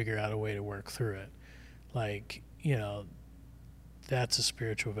going to figure out a way to work through it. Like, that's a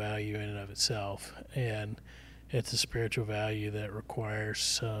spiritual value in and of itself. And it's a spiritual value that requires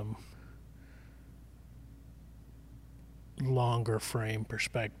some longer frame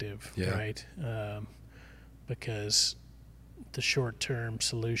perspective, right? Because the short-term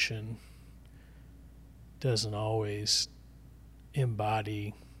solution doesn't always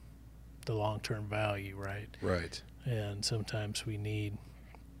embody the long-term value, right? Right. And sometimes we need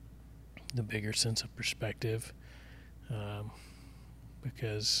the bigger sense of perspective,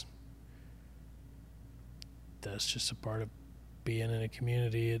 because that's just a part of being in a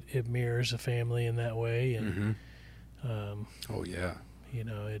community. It mirrors a family in that way, and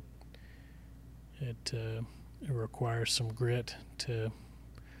it requires some grit to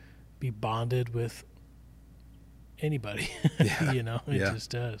be bonded with anybody. It just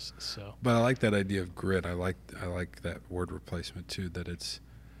does. So, but I like that idea of grit. I like that word replacement too, that it's,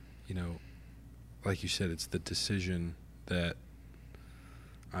 like you said, it's the decision that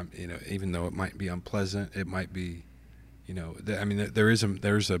even though it might be unpleasant, it might be, there's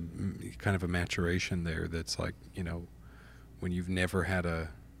a kind of a maturation there that's like, when you've never had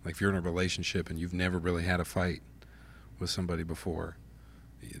like if you're in a relationship and you've never really had a fight with somebody before,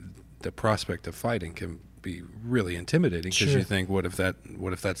 the prospect of fighting can be really intimidating, because you think, what if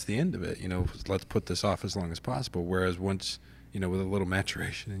that's the end of it? Let's put this off as long as possible. Whereas once, with a little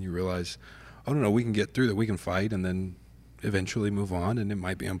maturation, and you realize, oh no, we can get through that. We can fight and then eventually move on, and it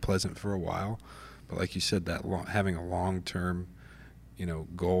might be unpleasant for a while, but like you said, that having a long-term,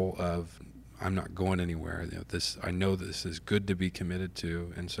 goal of, I'm not going anywhere. I know this is good to be committed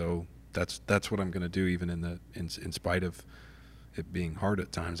to, and so that's what I'm going to do, even in spite of, it being hard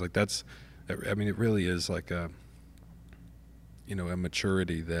at times. Like it really is like a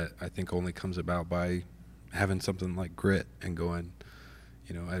maturity that I think only comes about by having something like grit and going,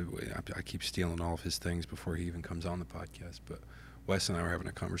 I keep stealing all of his things before he even comes on the podcast, but Wes and I were having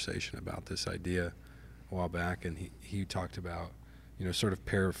a conversation about this idea a while back, and he talked about, sort of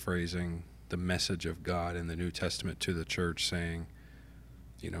paraphrasing the message of God in the New Testament to the church, saying,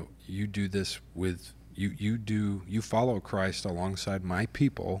 you do this with, you follow Christ alongside my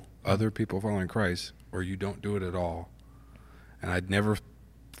people, other people following Christ, or you don't do it at all. And I'd never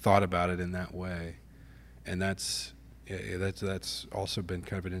thought about it in that way. And that's also been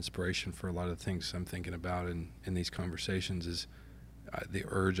kind of an inspiration for a lot of things I'm thinking about in these conversations, is the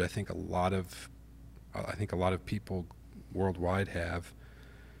urge I think a lot of people worldwide have,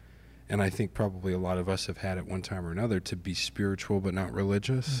 and I think probably a lot of us have had at one time or another, to be spiritual but not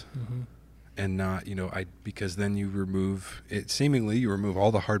religious. Mm-hmm. And not, because then you remove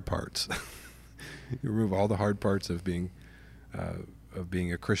all the hard parts. You remove all the hard parts of being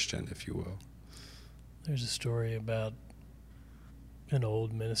a Christian, if you will. There's a story about an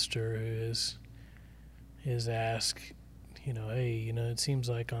old minister who is asked, hey, it seems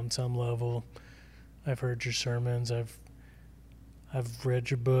like on some level I've heard your sermons, I've read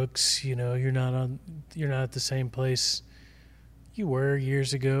your books, you're not at the same place you were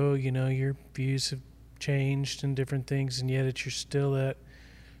years ago, your views have changed and different things, and yet you're still at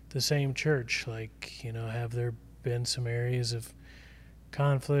the same church. Like, have there been some areas of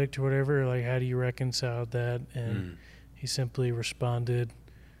conflict or whatever? Like, how do you reconcile that? And he simply responded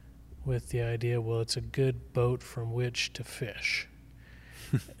with the idea, well, it's a good boat from which to fish.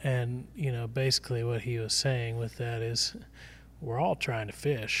 And, basically what he was saying with that is, we're all trying to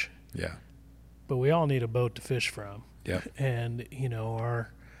fish. Yeah. But we all need a boat to fish from. Yeah. And,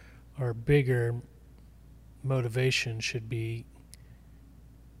 our bigger motivation should be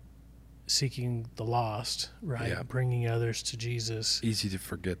seeking the lost, right? Yeah. Bringing others to Jesus. Easy to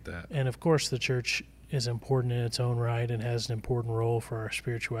forget that. And of course the church is important in its own right and has an important role for our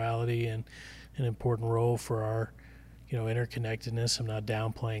spirituality and an important role for our, interconnectedness. I'm not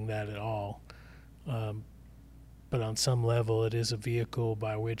downplaying that at all. But on some level, it is a vehicle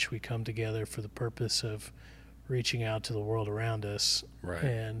by which we come together for the purpose of reaching out to the world around us. Right.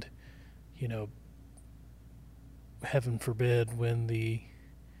 And, heaven forbid, when the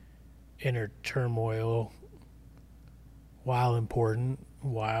inner turmoil, while important,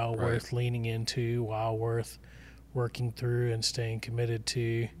 while worth leaning into, while worth working through and staying committed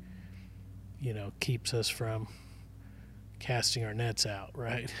to, keeps us from casting our nets out,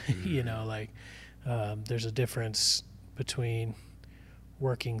 right? Mm-hmm. There's a difference between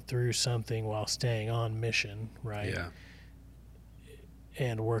working through something while staying on mission, right? Yeah.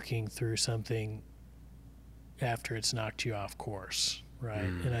 And working through something after it's knocked you off course, right?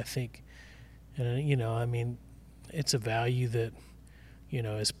 And I think, it's a value that,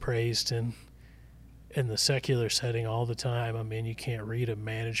 is praised in the secular setting all the time. I mean, you can't read a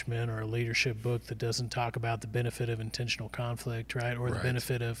management or a leadership book that doesn't talk about the benefit of intentional conflict, right? Or the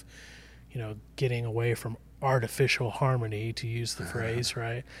benefit of, getting away from artificial harmony, to use the phrase,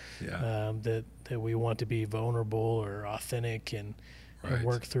 right? Yeah. That we want to be vulnerable or authentic and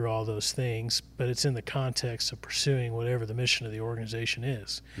work through all those things, but it's in the context of pursuing whatever the mission of the organization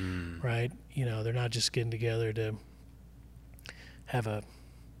is, right? They're not just getting together to have a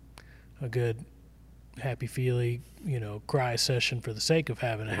good happy-feely, cry session for the sake of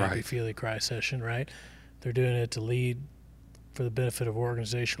having a happy-feely cry session, right? They're doing it to lead for the benefit of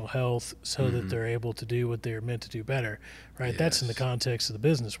organizational health so that they're able to do what they're meant to do better, right? Yes. That's in the context of the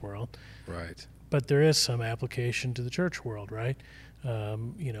business world. Right. But there is some application to the church world, right?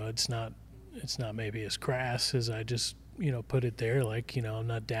 It's not maybe as crass as I just, put it there. Like, I'm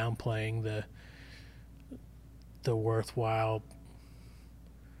not downplaying the worthwhile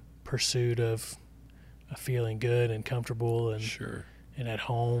pursuit of feeling good and comfortable and and at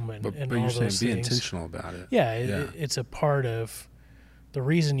home and but all you're those saying things. Be intentional about it. Yeah, it's a part of the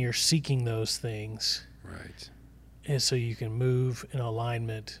reason you're seeking those things. Right. Is so you can move in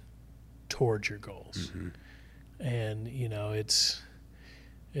alignment towards your goals. Mm-hmm. And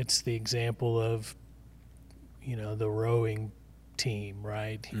it's the example of the rowing team,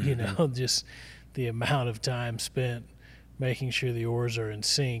 right? Mm-hmm. Just the amount of time spent making sure the oars are in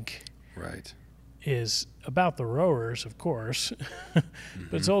sync. Right. Is about the rowers, of course, but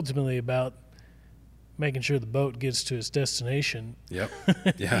it's ultimately about making sure the boat gets to its destination. Yep.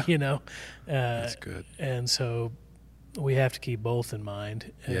 Yeah. That's good. And so we have to keep both in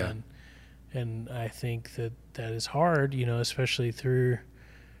mind. And I think that is hard, especially through,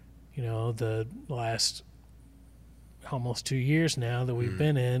 the last almost 2 years now that we've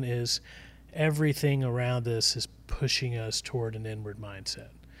been in is everything around us is pushing us toward an inward mindset.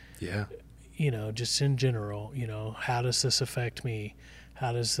 Yeah. Just in general, how does this affect me?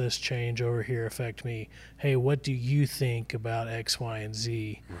 How does this change over here affect me? Hey, what do you think about X, Y, and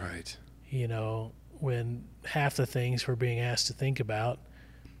Z? Right. When half the things we're being asked to think about,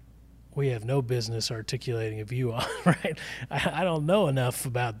 we have no business articulating a view on, right? I don't know enough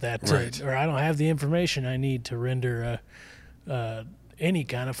about that, or I don't have the information I need to render any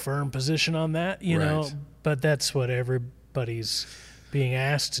kind of firm position on that, know. But that's what everybody's being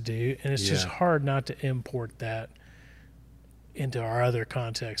asked to do, and it's just hard not to import that into our other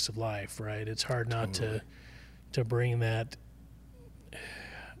context of life, right? It's hard not to bring that,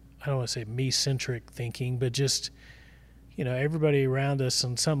 I don't want to say me-centric thinking, but just, everybody around us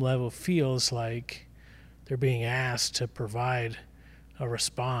on some level feels like they're being asked to provide a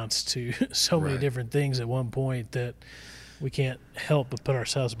response to so many different things at one point that we can't help but put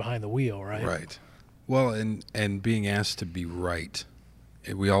ourselves behind the wheel, right? Right. Well, and being asked to be right.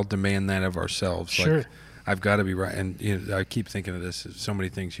 We all demand that of ourselves. Sure. Like, I've got to be right. And I keep thinking of this, so many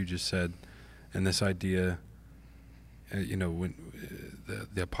things you just said, and this idea, when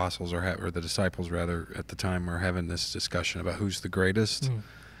the apostles or the disciples rather at the time are having this discussion about who's the greatest,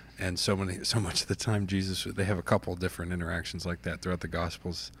 and so much of the time they have a couple of different interactions like that throughout the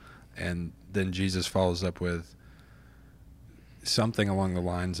Gospels, and then Jesus follows up with something along the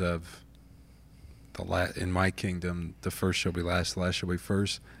lines of, in my kingdom, the first shall be last, the last shall be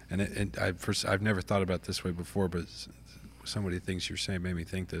first. And I've never thought about it this way before, but some of the things you're saying made me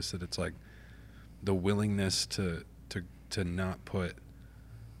think this, that it's like the willingness to not put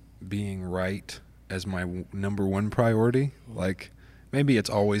being right as my number one priority. Like, maybe it's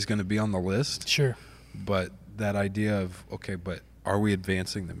always going to be on the list. Sure. But that idea of, okay, but are we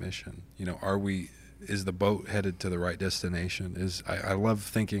advancing the mission? Is the boat headed to the right destination? I love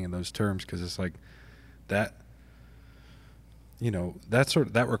thinking in those terms, because it's like that,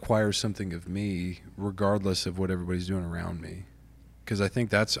 that requires something of me, regardless of what everybody's doing around me. Because I think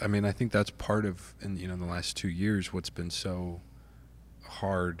that's part of, in the last 2 years, what's been so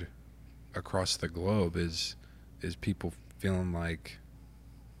hard across the globe is people feeling like,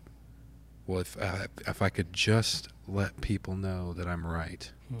 well, if I could just let people know that I'm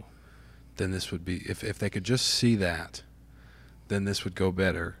right, then this would be, if they could just see that, then this would go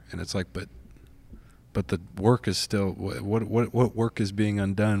better. And it's like, but the work is still, what work is being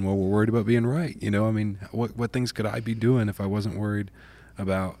undone? Well, we're worried about being right. What things could I be doing if I wasn't worried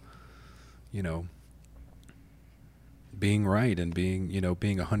about, being right and being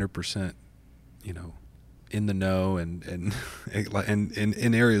 100%, in the know, and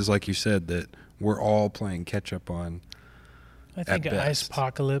in areas like you said that we're all playing catch up on. I think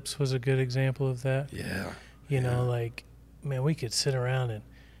Icepocalypse was a good example of that. Yeah. Man, we could sit around and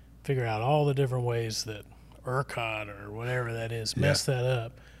figure out all the different ways that ERCOT or whatever that is messed that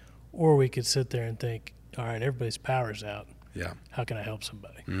up. Or we could sit there and think, all right, everybody's power's out. Yeah. How can I help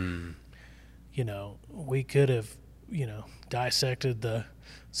somebody? We could have, dissected the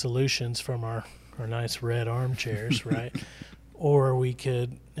solutions from our nice red armchairs, right? Or we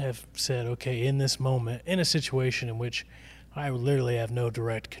could have said, okay, in this moment, in a situation in which I literally have no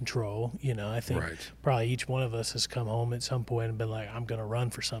direct control, I think probably each one of us has come home at some point and been like, I'm going to run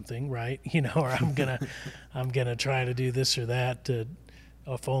for something, right? Or I'm going to try to do this or that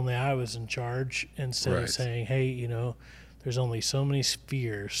if only I was in charge, instead of saying, hey, there's only so many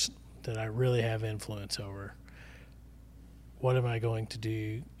spheres that I really have influence over. What am I going to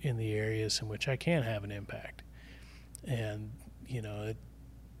do in the areas in which I can have an impact? And,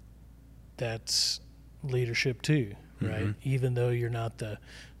 that's leadership too, right? Mm-hmm. Even though you're not the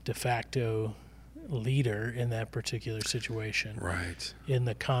de facto leader in that particular situation. Right. In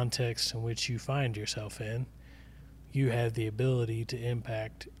the context in which you find yourself in, you have the ability to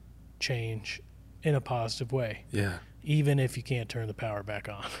impact change in a positive way. Yeah. Even if you can't turn the power back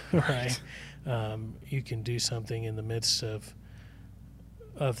on, right? You can do something in the midst of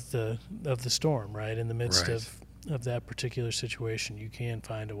the storm, right? In the midst of that particular situation, you can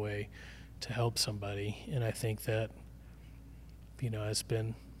find a way to help somebody. And I think that, has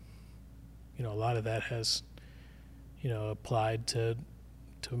been, a lot of that has, applied to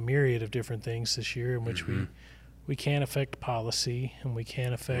a myriad of different things this year, in which we can affect policy, and we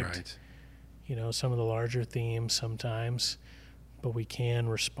can affect, some of the larger themes sometimes, but we can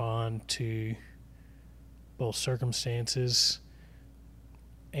respond to both circumstances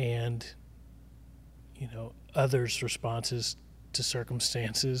and, others' responses to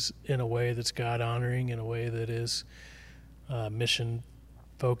circumstances in a way that's God-honoring, in a way that is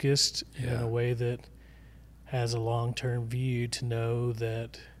mission-focused, in a way that has a long-term view to know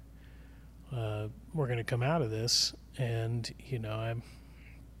that we're going to come out of this. And,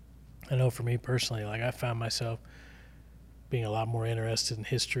 I know for me personally, like I found myself being a lot more interested in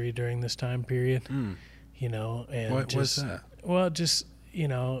history during this time period, and what was that? Well, just,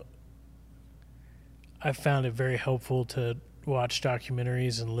 I found it very helpful to watch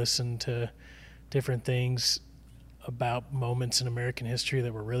documentaries and listen to different things about moments in American history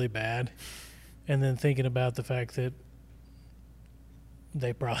that were really bad. And then thinking about the fact that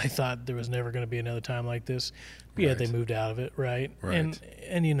they probably thought there was never going to be another time like this. But yet they moved out of it, right? And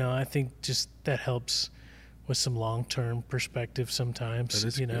I think just that helps with some long-term perspective sometimes,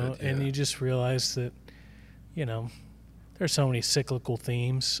 good, yeah. and you just realize that, there's so many cyclical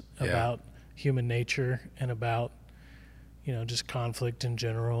themes about human nature and about, just conflict in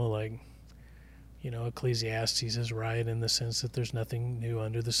general. Like, Ecclesiastes is right in the sense that there's nothing new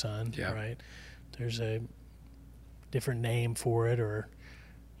under the sun, right? There's a different name for it, or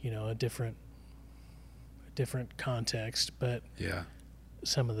a different context, but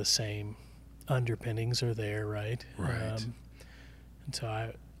some of the same underpinnings are there, right? And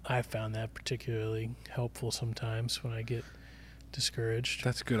so I found that particularly helpful sometimes when I get discouraged.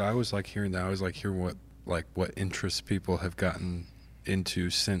 That's good. I always like hearing that. I always like hearing what interests people have gotten into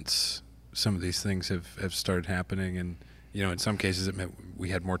since some of these things have started happening. And in some cases it meant we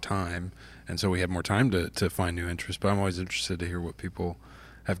had more time, and so we had more time to find new interests. But I'm always interested to hear what people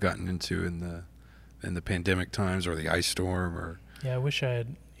have gotten into in the pandemic times, or the ice storm, or I wish I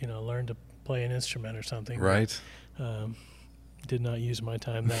had learned to play an instrument or something. Right. But, did not use my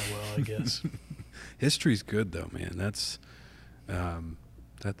time that well, I guess. History's good though, man. That's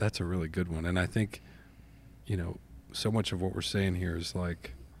a really good one. And I think so much of what we're saying here is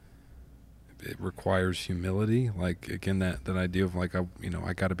like, it requires humility. Like, again, that idea of like, I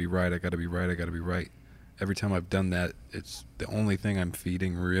got to be right. I got to be right. I got to be right. Every time I've done that, it's the only thing I'm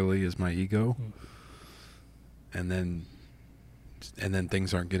feeding really is my ego. And then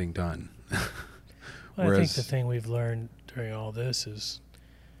things aren't getting done. Well, I think the thing we've learned during all this is,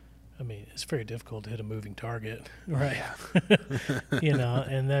 it's very difficult to hit a moving target, right? Yeah.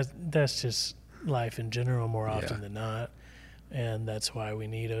 And that's just life in general more often than not. And that's why we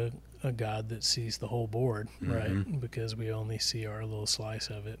need a God that sees the whole board, right? Because we only see our little slice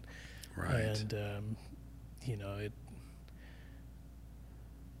of it. Right. And, and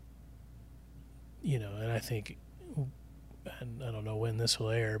I think, and I don't know when this will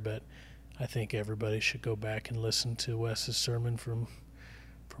air, but I think everybody should go back and listen to Wes's sermon from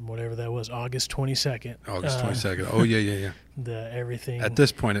whatever that was, August 22nd. August 22nd. Oh, yeah. The everything. At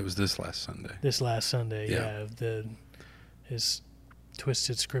this point, it was this last Sunday. His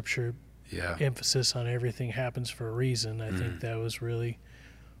twisted scripture emphasis on everything happens for a reason. I think that was really,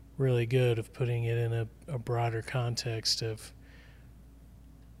 really good, of putting it in a broader context of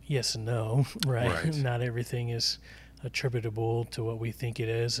yes and no, right? Not everything is attributable to what we think it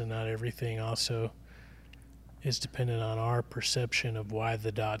is, and not everything also is dependent on our perception of why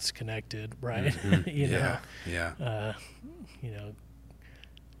the dots connected, right?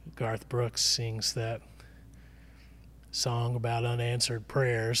 Garth Brooks sings that song about unanswered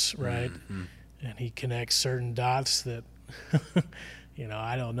prayers, right? And he connects certain dots that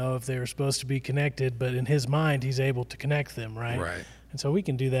I don't know if they were supposed to be connected, but in his mind he's able to connect them, right? And so we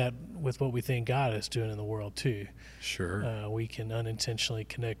can do that with what we think God is doing in the world too. Sure. We can unintentionally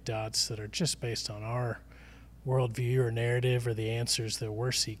connect dots that are just based on our worldview or narrative or the answers that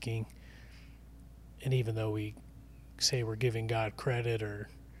we're seeking. And even though we say we're giving God credit or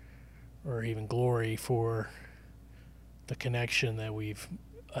even glory for the connection that we've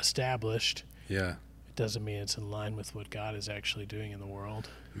established, it doesn't mean it's in line with what God is actually doing in the world.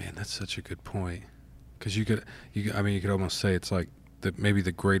 Man, that's such a good point. Because you could almost say it's like that. Maybe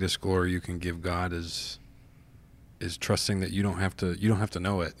the greatest glory you can give God is trusting that you don't have to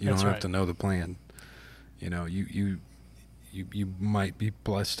know it. You don't have to know the plan. You might be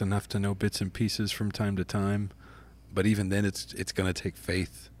blessed enough to know bits and pieces from time to time, but even then, it's going to take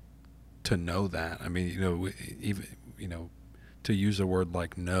faith to know that. To use a word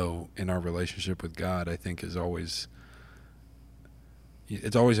like "know" in our relationship with God, I think it's always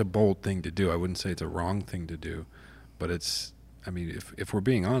a bold thing to do. I wouldn't say it's a wrong thing to do, but if we're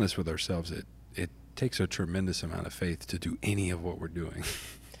being honest with ourselves, it takes a tremendous amount of faith to do any of what we're doing.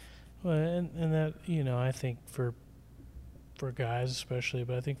 Well, and that, I think for guys especially,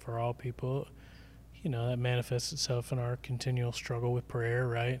 but I think for all people, that manifests itself in our continual struggle with prayer,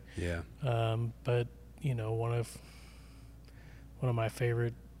 right? Yeah. But, one of my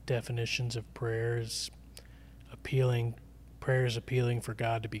favorite definitions of prayer is appealing for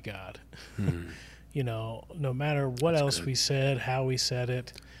God to be God. no matter what That's else good. we said, how we said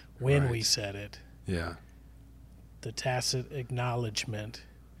it, when we Right. said it, Yeah. the tacit acknowledgement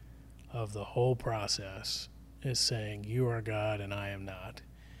of the whole process is saying, you are God and I am not.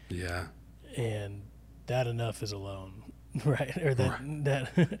 Yeah. And that enough is alone, right? Or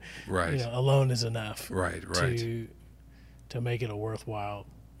that Right. alone is enough Right. to make it a worthwhile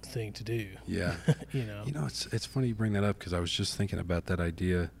thing to do. Yeah. You know. It's funny you bring that up, because I was just thinking about that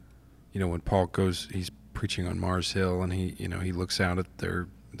idea. When Paul goes, he's preaching on Mars Hill, and he looks out at the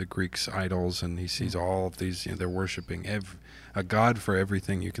Greeks' idols, and he sees all of these. They're worshiping a god for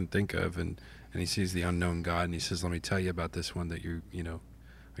everything you can think of, and he sees the unknown God, and he says, "Let me tell you about this one that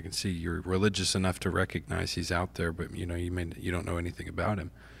I can see you're religious enough to recognize he's out there, but you don't know anything about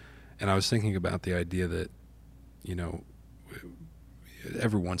him." And I was thinking about the idea that,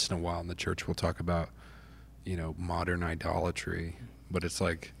 every once in a while in the church we'll talk about, modern idolatry, but it's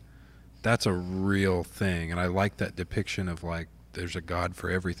like, that's a real thing. And I like that depiction of, like, there's a God for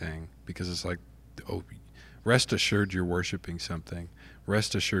everything, because it's like, oh, rest assured you're worshiping something.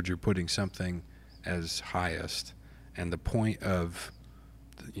 Rest assured you're putting something as highest. And the point of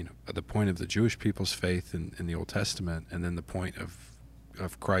the Jewish people's faith in the Old Testament, and then the point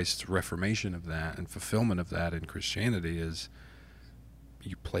of Christ's reformation of that and fulfillment of that in Christianity, is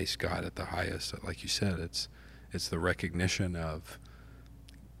you place God at the highest. Like you said, it's the recognition of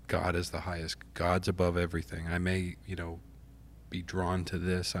God as the highest. God's above everything. I may, be drawn to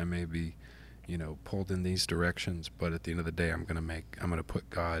this. I may be, pulled in these directions, but at the end of the day, I'm going to put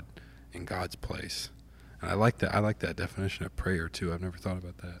God in God's place. And I like that definition of prayer too. I've never thought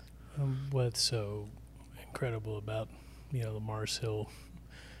about that. What's so incredible about, the Mars Hill,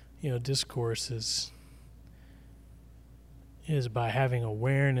 discourse is by having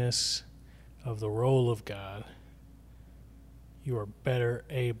awareness of the role of God, you are better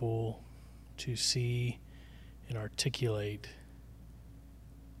able to see and articulate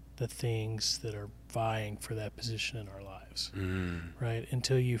the things that are vying for that position in our lives, right?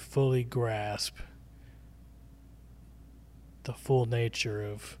 Until you fully grasp the full nature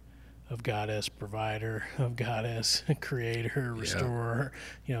of God as provider, of God as creator, restorer,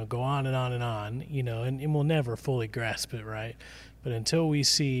 go on and on and on, and we'll never fully grasp it, right? But until we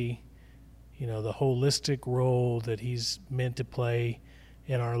see, the holistic role that he's meant to play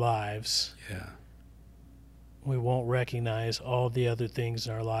in our lives, we won't recognize all the other things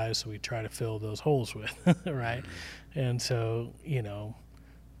in our lives that we try to fill those holes with, right? And so,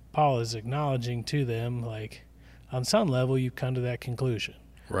 Paul is acknowledging to them, like, on some level, you've come to that conclusion.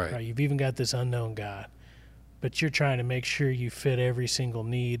 Right. You've even got this unknown God, but you're trying to make sure you fit every single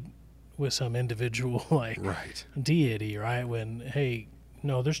need with some individual deity, right? When, hey,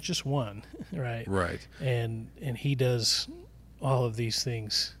 no, there's just one, right? Right. And he does all of these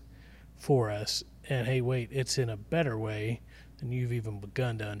things for us. And hey, wait, it's in a better way than you've even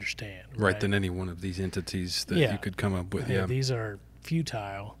begun to understand. Right, than any one of these entities that you could come up with. Yeah, these are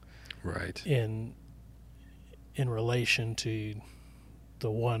futile. Right. In relation to the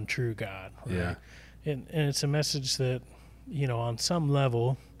one true God. Right? Yeah. And it's a message that, on some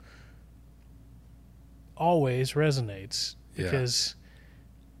level always resonates, because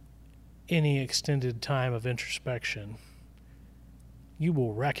any extended time of introspection, you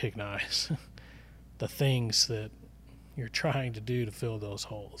will recognize the things that you're trying to do to fill those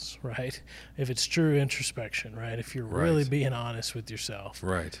holes, right? If it's true introspection, right? If you're really being honest with yourself.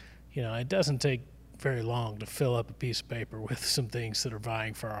 Right. It doesn't take very long to fill up a piece of paper with some things that are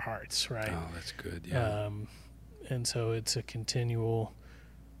vying for our hearts, right? Oh, that's good. Yeah. And so it's a continual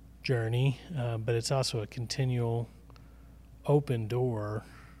journey, but it's also a continual open door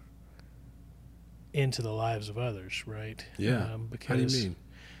into the lives of others, right? Yeah. Because how do you mean?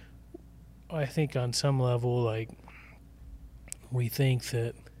 I think on some level, like, we think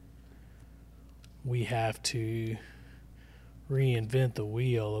that we have to reinvent the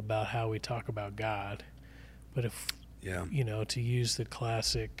wheel about how we talk about God. But if, to use the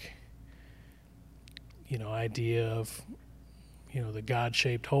classic, idea of, the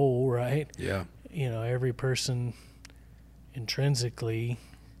God-shaped hole, right? Yeah. Every person intrinsically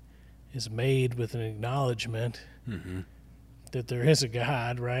is made with an acknowledgement that there is a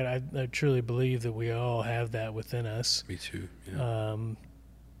God, right? I truly believe that we all have that within us. Me too. Yeah.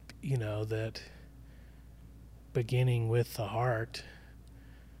 That beginning with the heart,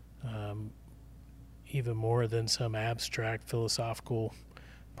 even more than some abstract philosophical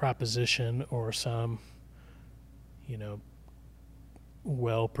proposition or some,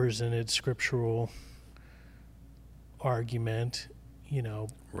 well-presented scriptural argument,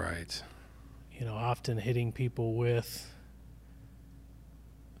 right. Often hitting people with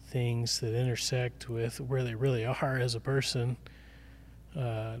things that intersect with where they really are as a person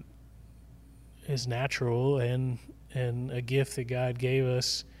is natural and a gift that God gave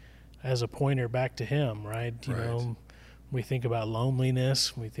us as a pointer back to Him, right? You know, when we think about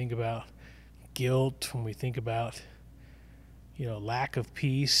loneliness, when we think about guilt, when we think about, you know, lack of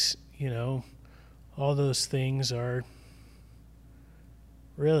peace, you know, all those things are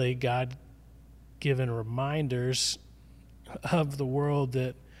really God-given reminders of the world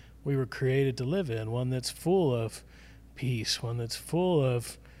that we were created to live in, one that's full of peace, one that's full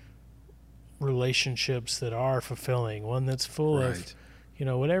of relationships that are fulfilling, one that's full of, you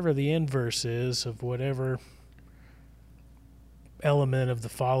know, whatever the inverse is of whatever element of the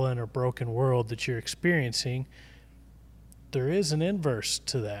fallen or broken world that you're experiencing, there is an inverse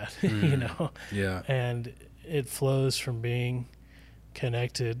to that, you know? Yeah. And it flows from being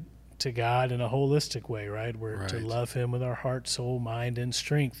connected to God in a holistic way, right? We're to love Him with our heart, soul, mind, and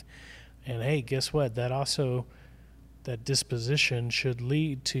strength. And hey, guess what? That disposition should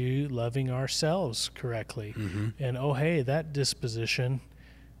lead to loving ourselves correctly. And oh, hey, that disposition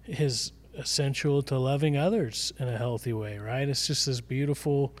is essential to loving others in a healthy way, right? It's just this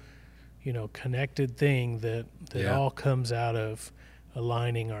beautiful, you know, connected thing that all comes out of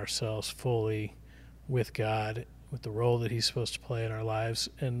aligning ourselves fully with God, with the role that He's supposed to play in our lives,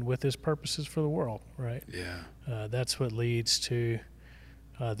 and with His purposes for the world, right? Yeah. That's what leads to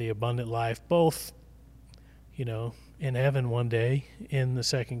the abundant life, both, you know, in heaven one day, in the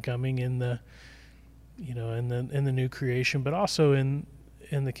second coming, in the, you know, in the new creation, but also in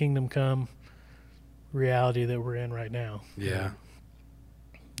the kingdom come reality that we're in right now. Yeah.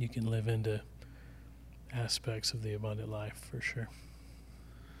 You can live into aspects of the abundant life for sure.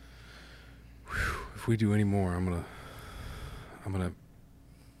 If we do any more,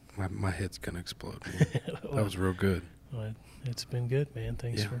 my head's gonna explode. Well, that was real good. Well, it's been good, man.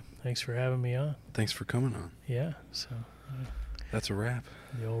 Thanks for having me on. Thanks for coming on. Yeah. So that's a wrap.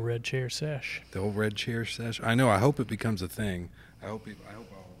 The old red chair sesh. The old red chair sesh. I know. I hope it becomes a thing. I hope I'll